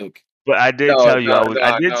topic. But I did tell you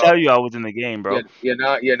I was in the game, bro.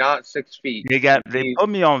 You're not 6 feet. They put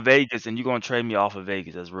me on Vegas, and you're gonna trade me off of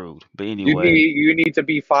Vegas. That's rude. But anyway, you need to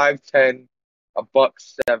be 5'10",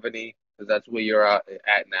 $170, because that's where you're at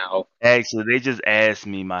now. Actually, they just asked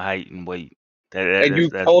me my height and weight. You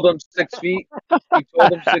told them 6 feet. You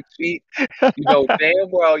told them 6 feet. You know damn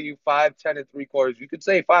well you 5'10" and 3/4. You could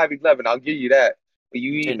say 5'11". I'll give you that. But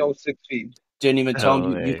you ain't no 6 feet. Didn't even tell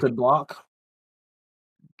them you could block.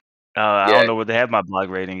 I don't know what they have my block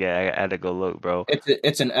rating at. I had to go look, bro.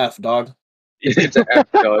 It's an F, dog. It's an F,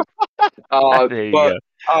 dog. There you go.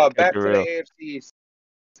 Back to the AFC.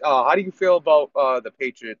 How do you feel about the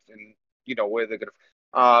Patriots and where they're gonna?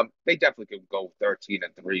 They definitely could go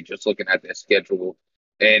 13-3 just looking at their schedule,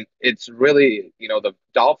 and it's really the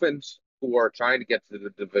Dolphins, who are trying to get to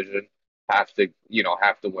the division, have to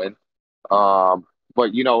win.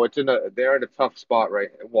 But they're in a tough spot right.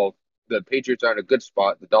 Well, the Patriots are in a good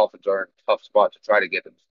spot. The Dolphins are in a tough spot to try to get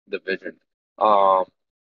the division. I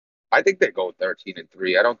think they go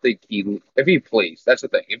 13-3. I don't think if he plays, that's the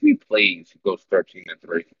thing. If he plays, he goes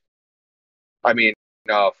 13-3. I mean,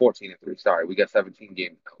 14-3. Sorry, we got 17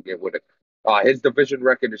 games now. Get with it. His division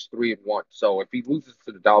record is 3-1. So if he loses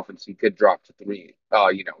to the Dolphins, he could drop to 3.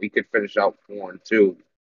 He could finish out 4-2.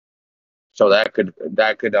 So that could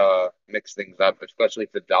mix things up, especially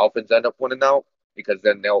if the Dolphins end up winning out, because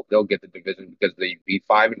then they'll get the division because they beat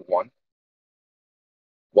 5-1,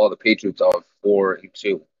 while the Patriots are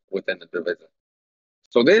 4-2 within the division.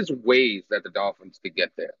 So there's ways that the Dolphins could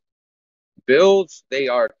get there. Bills, they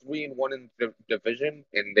are 3-1 in the division,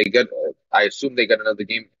 and I assume they got another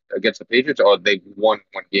game against the Patriots, or they won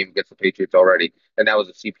one game against the Patriots already, and that was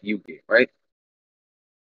a CPU game, right?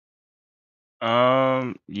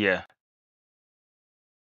 Yeah.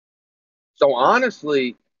 So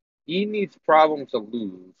honestly, he needs problems to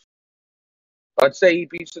lose. Let's say he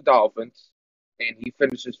beats the Dolphins and he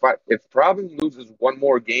finishes 5. If Problem loses one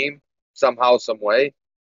more game somehow, some way,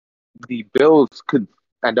 the Bills could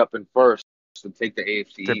end up in first and take the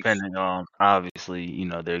AFC East. Depending on, obviously,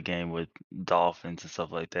 their game with Dolphins and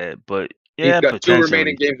stuff like that. But He's yeah, got 2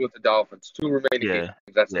 remaining potentially. games with the Dolphins. 2 remaining games.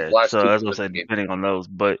 Yeah, That's his yeah. last So 2 as I said, games. depending on those.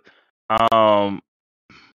 But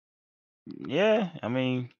yeah, I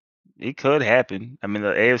mean, it could happen. I mean,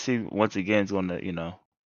 the AFC once again is gonna,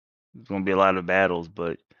 it's gonna be a lot of battles,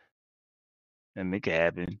 but I mean, it could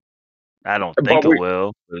happen. I don't think it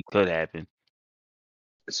will, but it could happen.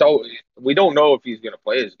 So we don't know if he's going to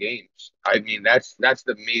play his games. I mean, that's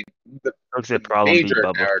the major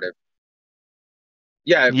narrative.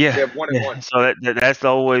 Yeah, yeah. They have 1-1. So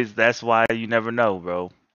that's why you never know,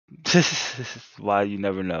 bro. This is why you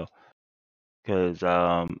never know, because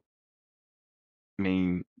I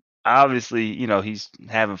mean, obviously, he's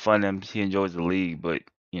having fun and he enjoys the league, but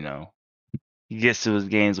he gets to his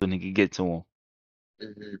games when he can get to them.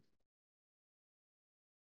 Mm-hmm.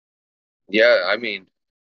 Yeah, I mean,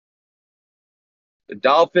 if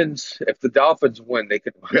the Dolphins win, they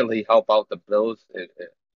could really help out the Bills. If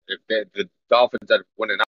the Dolphins that are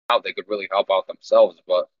winning out, they could really help out themselves.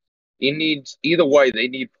 But either way, they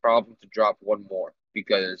need Problem to drop one more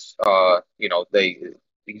because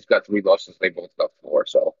he's got 3 losses, they both got 4.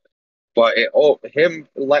 So, but him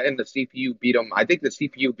letting the CPU beat him, I think the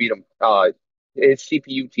CPU beat him. His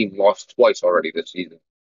CPU team lost twice already this season.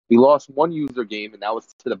 He lost 1 user game, and that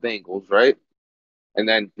was to the Bengals, right? And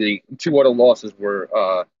then the 2 other losses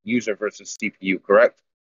were user versus CPU, correct?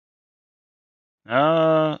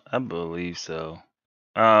 I believe so.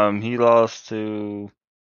 He lost to.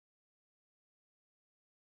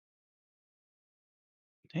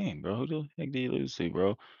 Dang, bro, who the heck did he lose to,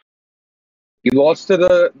 bro? He lost to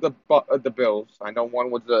the Bills. I know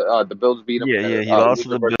one was the Bills beat him. Yeah, he lost to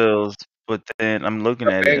the Bills, but then I'm looking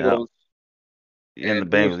at Bengals, it. And the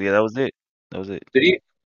Bengals, yeah, that was it. That was it. Did he?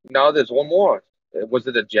 No, there's one more. Was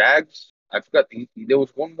it the Jags? I forgot. There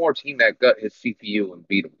was one more team that got his CPU and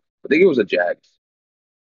beat him. I think it was the Jags.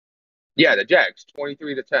 Yeah, the Jags,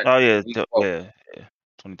 23-10. Oh yeah, yeah,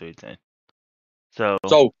 23-10.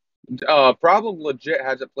 So Problem legit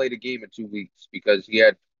hasn't played a game in 2 weeks because he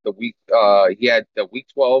had the week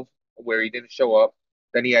 12 where he didn't show up.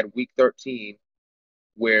 Then he had week 13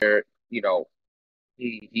 where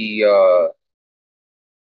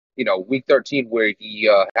week 13 where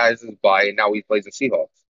he has his bye and now he plays the Seahawks.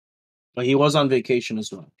 But he was on vacation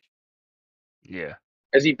as well. Yeah.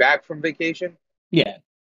 Is he back from vacation? Yeah.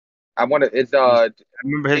 I remember his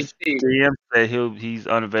GM said he's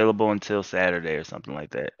unavailable until Saturday or something like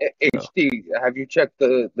that. HD, have you checked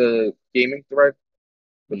the gaming thread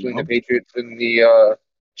between the Patriots and the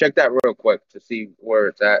check that real quick to see where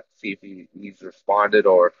it's at, see if he's responded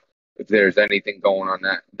or if there's anything going on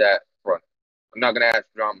that front. I'm not gonna ask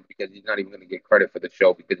Drama because he's not even gonna get credit for the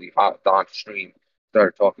show because he hopped on stream,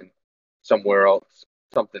 started talking somewhere else,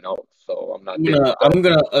 something else. So I'm not. I'm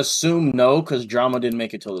gonna assume no because Drama didn't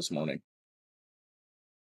make it till this morning.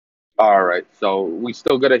 All right, so we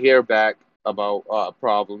still gotta hear back about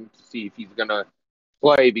Problem to see if he's gonna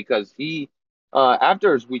play because he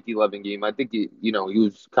after his week 11 game, I think he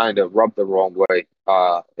was kind of rubbed the wrong way.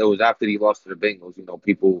 It was after he lost to the Bengals.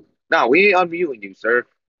 People. No, we ain't unmuting you, sir.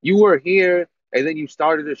 You were here, and then you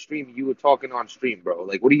started a stream. And you were talking on stream, bro.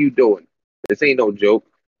 Like, what are you doing? This ain't no joke.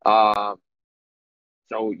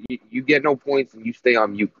 So you get no points, and you stay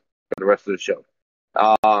on mute for the rest of the show.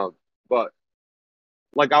 But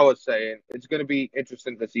like I was saying, it's going to be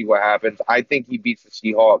interesting to see what happens. I think he beats the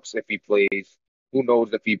Seahawks if he plays. Who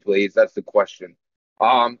knows if he plays? That's the question.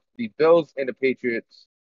 The Bills and the Patriots.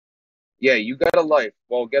 Yeah, you got a life.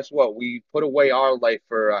 Well, guess what? We put away our life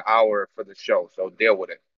for an hour for the show, so deal with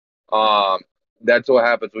it. That's what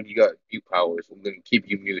happens when you got mute powers. I'm going to keep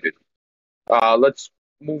you muted. Let's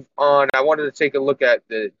move on. I wanted to take a look at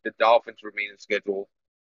the Dolphins' remaining schedule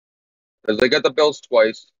because they got the Bills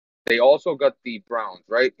twice. They also got the Browns,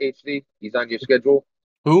 right? HD, he's on your schedule.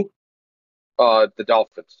 Who? The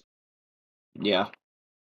Dolphins. Yeah.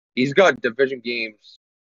 He's got division games.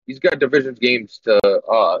 He's got division games to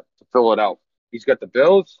fill it out. He's got the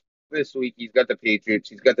Bills this week. He's got the Patriots.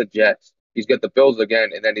 He's got the Jets. He's got the Bills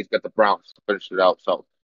again, and then he's got the Browns to finish it out. So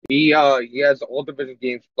he has all division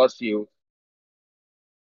games plus you.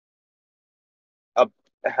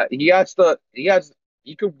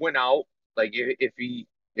 He could win out. Like if he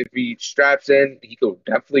straps in, he could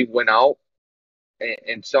definitely win out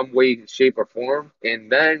in some way, shape, or form.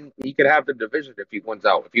 And then he could have the division if he wins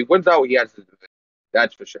out. If he wins out, he has the division.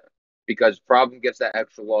 That's for sure. Because Problem gets that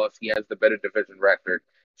extra loss. He has the better division record.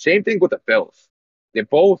 Same thing with the Bills. They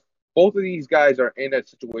both of these guys are in a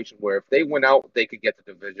situation where if they win out, they could get the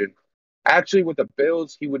division. Actually, with the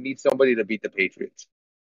Bills, he would need somebody to beat the Patriots.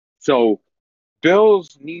 So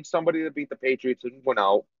Bills need somebody to beat the Patriots and win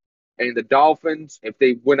out. And the Dolphins, if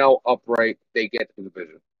they win out upright, they get the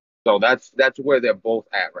division. So that's where they're both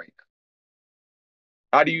at right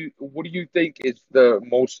now. What do you think is the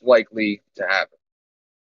most likely to happen?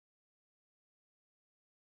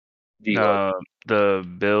 The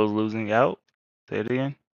Bills losing out. Say it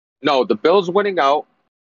again. No, the Bills winning out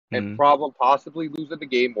and Problem possibly losing the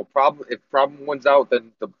game. Well, if Problem wins out,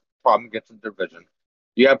 then the Problem gets the division.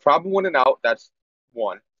 You have Problem winning out. That's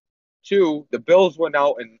one. Two, the Bills win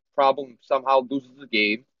out and Problem somehow loses the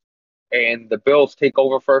game, and the Bills take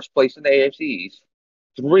over first place in the AFC East.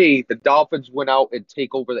 Three, the Dolphins win out and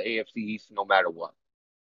take over the AFC East no matter what.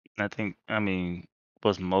 I mean,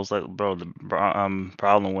 what's most like, bro, the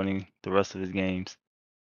Problem winning the rest of his games.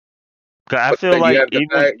 I feel like you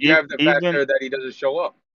have the factor that he doesn't show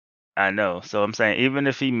up. I know. So I'm saying even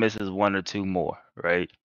if he misses one or two more, right?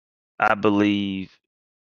 I believe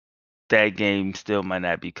that game still might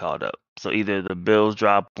not be caught up. So either the Bills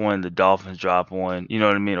drop one, the Dolphins drop one, you know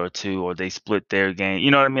what I mean, or two, or they split their game.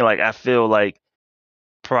 You know what I mean? Like I feel like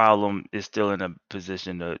Problem is still in a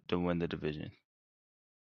position to win the division.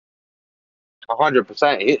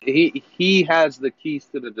 100%. He has the keys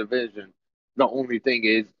to the division. The only thing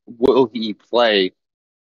is, will he play?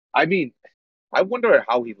 I mean, I wonder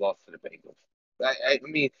how he lost to the Bengals. I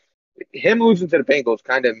mean, him losing to the Bengals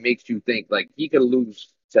kind of makes you think like he could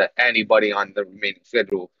lose to anybody on the remaining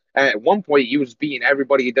schedule. And at one point, he was beating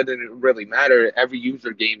everybody. It didn't really matter. Every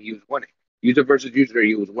user game, he was winning. User versus user,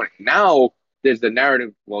 he was winning. Now there's the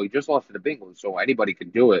narrative. Well, he just lost to the Bengals, so anybody can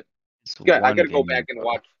do it. I got to go back and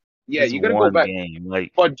watch. Yeah, you got to go back.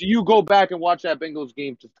 But do you go back and watch that Bengals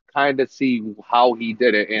game to kind of see how he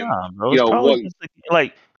did it? And bro,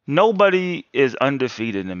 like nobody is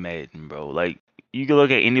undefeated in Madden, bro. Like you can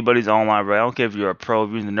look at anybody's online, right? I don't care if you're a pro,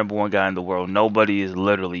 if you're the number one guy in the world. Nobody is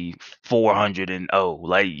literally 400-0.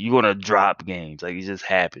 Like you're gonna drop games, like it just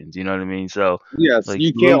happens. You know what I mean? So yes, like,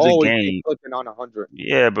 you can't always be clicking on 100.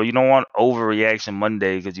 Yeah, but you don't want overreaction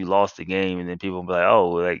Monday because you lost the game, and then people be like,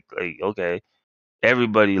 oh, like okay.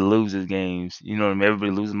 Everybody loses games. You know what I mean?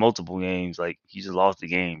 Everybody loses multiple games. Like he just lost the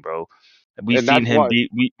game, bro. We've seen him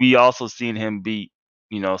beat. We also seen him beat.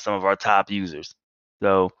 Some of our top users.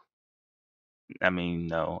 So, I mean,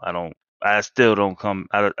 no, I don't. I still don't come.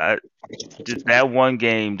 Just that one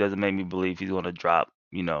game doesn't make me believe he's going to drop.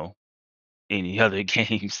 Any other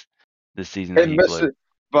games this season that he played.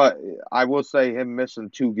 But I will say him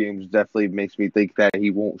missing 2 games definitely makes me think that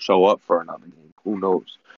he won't show up for another game. Who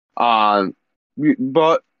knows?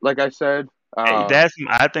 But like I said,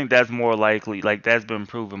 I think that's more likely. Like that's been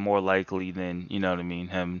proven more likely than you know what I mean.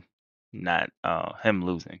 Him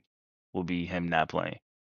losing will be him not playing.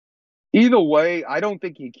 Either way, I don't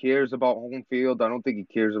think he cares about home field. I don't think he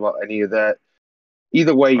cares about any of that.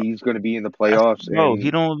 Either way, he's going to be in the playoffs. Bro, he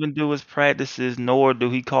don't even do his practices, nor do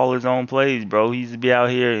he call his own plays, bro. He's to be out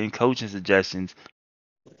here in coaching suggestions.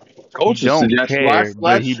 He don't care,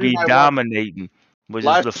 but he be dominating, which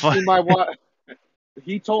is the fun.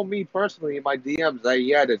 He told me personally in my DMs that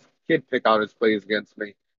he had his kid pick out his plays against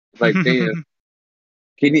me. Like, damn.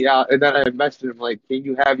 Can you? And then I messaged him like, "Can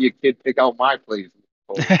you have your kid pick out my plays?"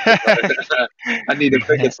 I need to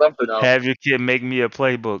figure something out. Have your kid make me a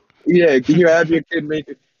playbook. Yeah, can you have your kid make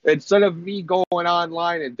it instead of me going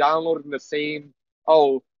online and downloading the same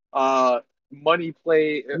Madden Money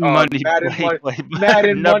Shot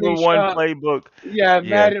playbook. Yeah,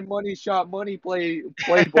 Madden Money Shot Money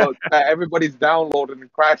playbook that everybody's downloading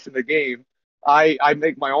and crashing the game. I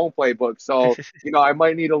make my own playbook, so I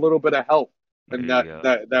might need a little bit of help in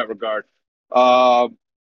that regard.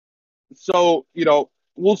 So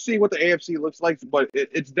we'll see what the AFC looks like, but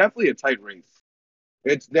it's definitely a tight race.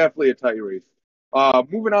 It's definitely a tight race.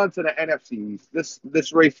 Moving on to the NFC.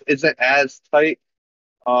 This race isn't as tight.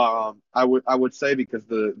 I would say because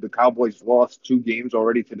the Cowboys lost 2 games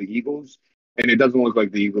already to the Eagles, and it doesn't look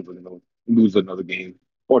like the Eagles are going to lose another game.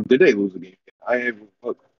 Or did they lose a game? I haven't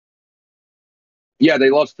looked. Yeah,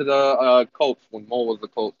 they lost to the Colts when Mo was the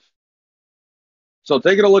Colts. So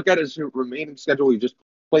taking a look at his remaining schedule, he just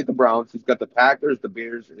played the Browns. He's got the Packers, the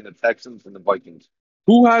Bears, and the Texans, and the Vikings.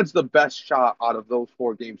 Who has the best shot out of those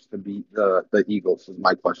 4 games to beat the Eagles is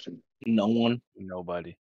my question. No one.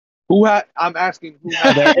 Nobody. I'm asking who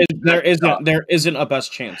has there isn't a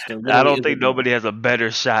best chance. I don't think nobody has a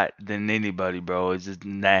better shot than anybody, bro. It's just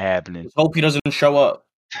not happening. Just hope he doesn't show up.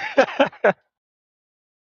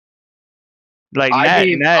 Like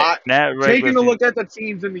taking a look at the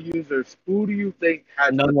teams and the users, who do you think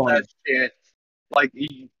has the best chance Like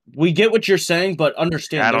we get what you're saying, but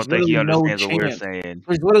understand I don't think he understands what we're chance. saying.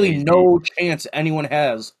 There's literally no chance anyone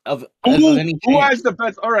has of any chance. Who has the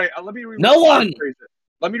best? All right, let me no one. rephrase it.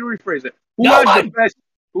 Let me rephrase it.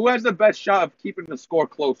 Who has the best shot of keeping the score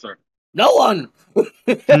closer? No one.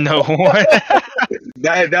 No one.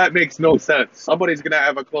 That makes no sense. Somebody's gonna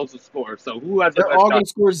have a closer score. So who has the best shot? They're all gonna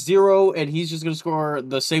score 0, and he's just gonna score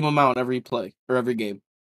the same amount every play or every game.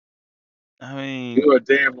 I mean, you a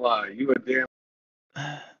damn lie. You a damn.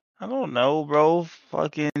 I don't know, bro.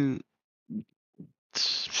 Fucking.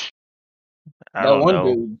 I That don't one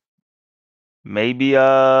know. dude. Maybe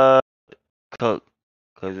Cook,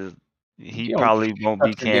 because he probably won't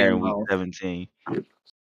be carrying week 17.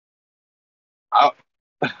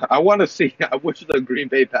 I want to see. I wish the Green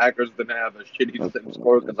Bay Packers didn't have a shitty sim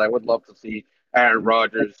score because I would love to see Aaron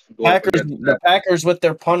Rodgers go the Packers with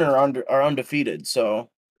their punter are undefeated. So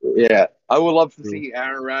yeah, I would love to see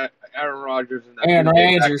Aaron Rodgers and the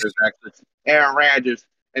Aaron Rodgers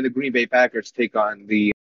and the Green Bay Packers take on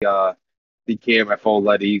the KMFO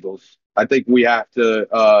led Eagles. I think we have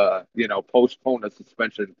to postpone a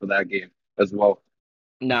suspension for that game as well.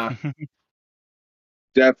 Nah.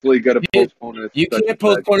 Definitely gotta postpone it. You can't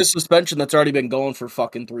postpone a suspension that's already been going for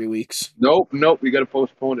fucking 3 weeks. Nope. We gotta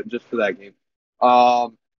postpone it just for that game.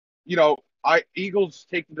 Eagles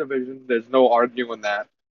take the division. There's no arguing that.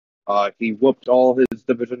 He whooped all his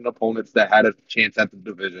division opponents that had a chance at the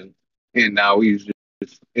division, and now he's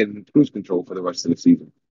just in cruise control for the rest of the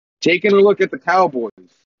season. Taking a look at the Cowboys,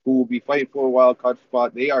 who will be fighting for a wild card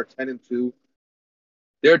spot, they are 10-2.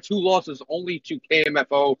 Their 2 losses only to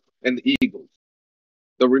KMFO and the Eagles.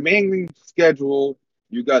 The remaining schedule,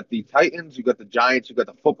 you got the Titans, you got the Giants, you got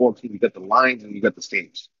the football team, you got the Lions, and you got the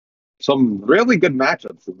Saints. Some really good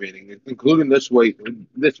matchups remaining, including this week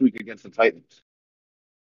against the Titans.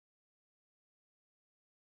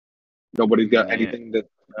 Nobody's got anything that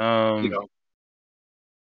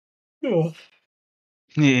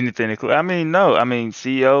Anything? I mean, no. I mean,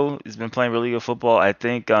 CEO has been playing really good football. I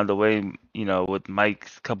think the way with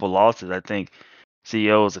Mike's couple losses, I think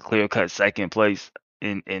CEO is a clear-cut second place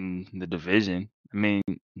in the division. I mean,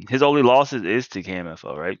 his only losses is to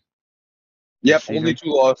KMFO, right? Yep, only 2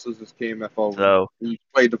 losses is KMFO. So he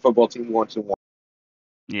played the football team once and won.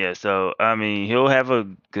 Yeah, so I mean, he'll have a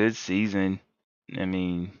good season. I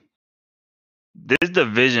mean, this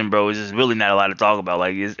division, bro, is just really not a lot to talk about.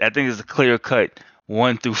 Like, I think it's a clear cut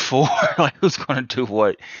 1 through 4. Like, who's gonna do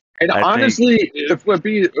what? And honestly, if we're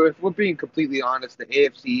being completely honest, the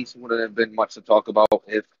AFC East wouldn't have been much to talk about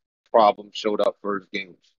if problems showed up for his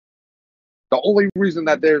games. The only reason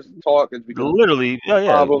that there's talk is because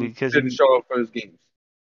because didn't show up for his games.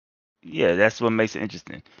 Yeah, that's what makes it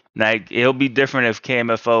interesting. Like, it'll be different if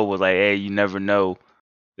KMFO was like, "Hey, you never know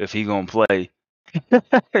if he gonna play."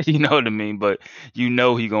 You know what I mean? But he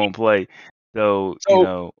gonna play. So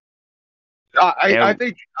I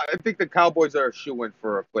think the Cowboys are a shoo-in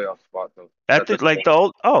for a playoff spot, though. I think like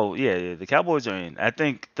the Cowboys are in. I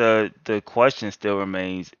think the question still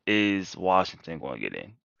remains: is Washington going to get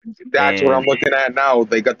in? That's what I'm looking at now.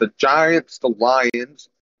 They got the Giants, the Lions,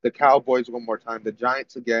 the Cowboys one more time, the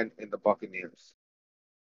Giants again, and the Buccaneers.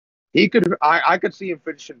 I could see him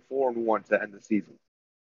finishing 4-1 to end the season.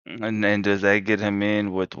 And then does that get him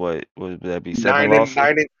in with what? Would that be 7 losses?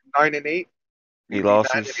 9-8. He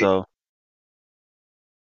losses, so.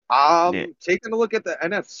 Taking a look at the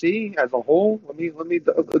NFC as a whole, let me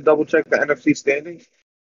double check the NFC standings.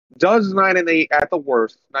 Does 9-8 at the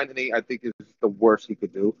worst? 9-8, I think, is the worst he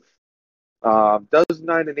could do. Does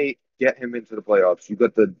 9-8 get him into the playoffs? You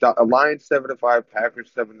got the Lions 7-5,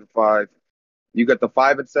 Packers 7-5. You got the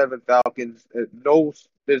 5-7 Falcons.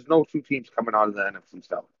 There's no 2 teams coming out of the NFC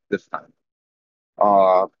South this time.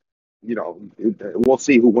 We'll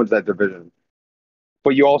see who wins that division.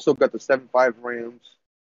 But you also got the 7-5 Rams.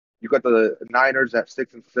 You got the Niners at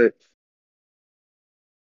 6-6.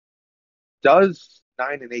 Does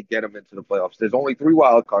 9-8 get them into the playoffs? There's only 3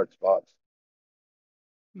 wild card spots.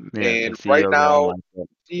 Yeah, and right now,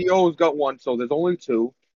 CEO's got 1, so there's only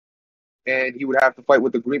 2. And he would have to fight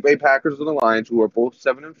with the Green Bay Packers and the Lions, who are both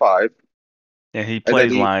 7-5. And he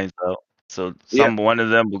plays Lions, though. So one of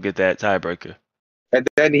them will get that tiebreaker. And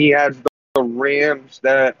then he has the Rams,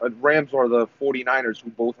 Rams or the 49ers,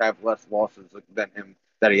 who both have less losses than him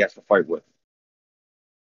that he has to fight with.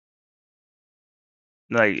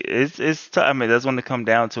 Like, it's tough. I mean, that's when to come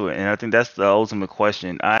down to it. And I think that's the ultimate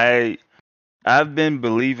question. I've been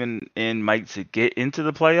believing in Mike to get into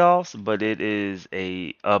the playoffs, but it is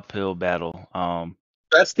a uphill battle.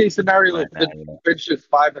 Best case scenario is finishes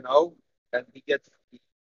 5-0, and he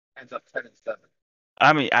ends up 10-7.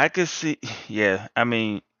 I mean, I could see. Yeah, I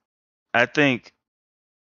mean, I think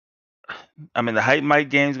I mean, the Hype Mike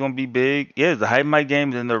game is going to be big. Yeah, the Hype Mike game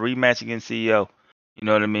is in the rematch against CEO. You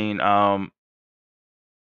know what I mean?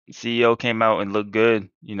 CEO came out and looked good,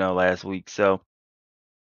 last week. So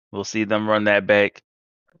we'll see them run that back,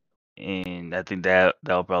 and I think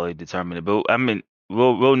that'll probably determine it. But I mean,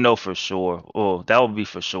 we'll know for sure. Well, that will be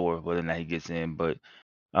for sure whether or not he gets in. But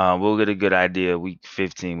we'll get a good idea week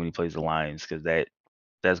 15 when he plays the Lions, because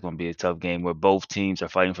that's going to be a tough game where both teams are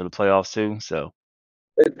fighting for the playoffs too. So.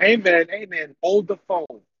 Amen. Hold the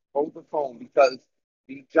phone, because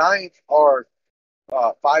the Giants are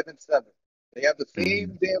 5-7. They have the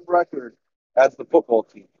same damn record as the football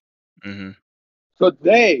team. Mm-hmm. So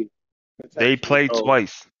they played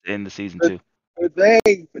twice in the season too. Could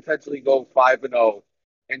they potentially go 5-0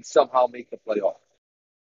 and somehow make the playoffs?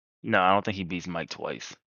 No, I don't think he beats Mike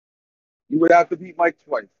twice. You would have to beat Mike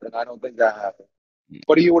twice, and I don't think that happens.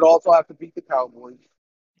 But he would also have to beat the Cowboys.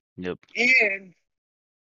 Yep. And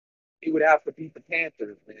he would have to beat the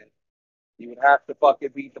Panthers, man. He would have to fucking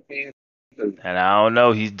beat the Panthers. And I don't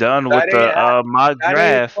know. He's done with the mock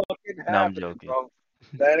draft. No, I'm joking. Bro.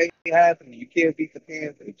 That ain't happening. You can't beat the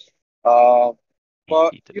Panthers.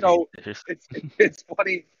 But it's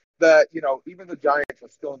funny that even the Giants are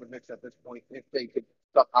still in the mix at this point if they could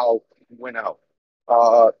somehow win out.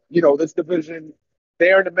 This division,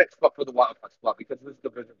 they're in the mix, but for the wild card spot, because this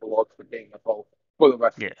division belongs to KMFO for the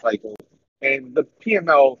rest of the cycle, and the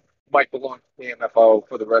PML might belong to KMFO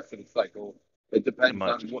for the rest of the cycle. It depends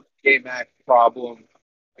on what K-Mac's problem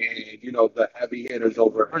and, the heavy hitters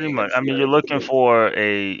over. Pretty much. I mean, you're looking for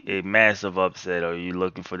a massive upset, or you're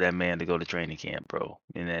looking for that man to go to training camp, bro.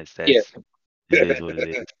 And that's it is what it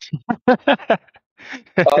is.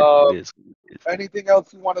 It is. Anything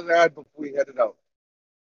else you wanted to add before we head it out?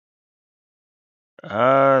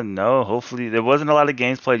 No. Hopefully, there wasn't a lot of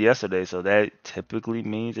games played yesterday, so that typically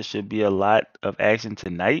means there should be a lot of action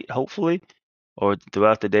tonight, hopefully, or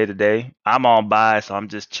throughout the day today. I'm on bye, so I'm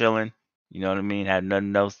just chilling. You know what I mean? Had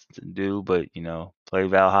nothing else to do but, play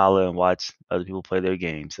Valhalla and watch other people play their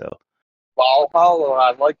game. So Valhalla,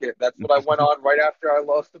 I like it. That's what I went on right after I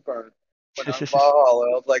lost the burn. Went on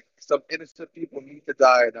Valhalla. I was like, some innocent people need to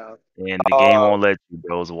die now. And the game won't let you,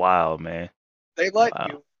 bro. It's wild, man. They let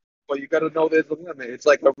you, but you got to know there's a limit. It's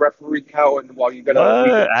like a referee counting while you got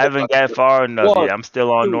to. I haven't got far enough yet. I'm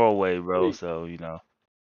still on Norway, bro. So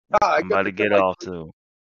I'm about to get off too.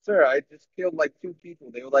 Sir, I just killed like 2 people.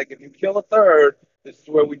 They were like, if you kill a third, this is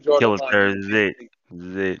where we draw the line. Kill a third, this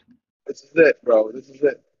is it. This is it, bro. This is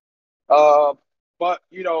it. But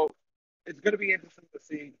it's gonna be interesting to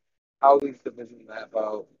see how these divisions map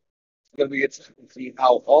out. It's gonna be interesting to see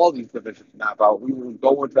how all these divisions map out. We will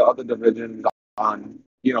go into other divisions on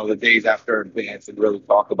the days after advance and really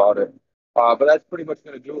talk about it. But that's pretty much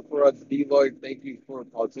going to do it for us. D-Lloyd, thank you for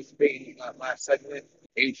participating in that last segment.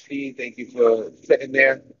 HD, thank you for sitting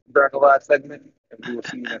there during the last segment. And we will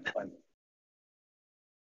see you next time.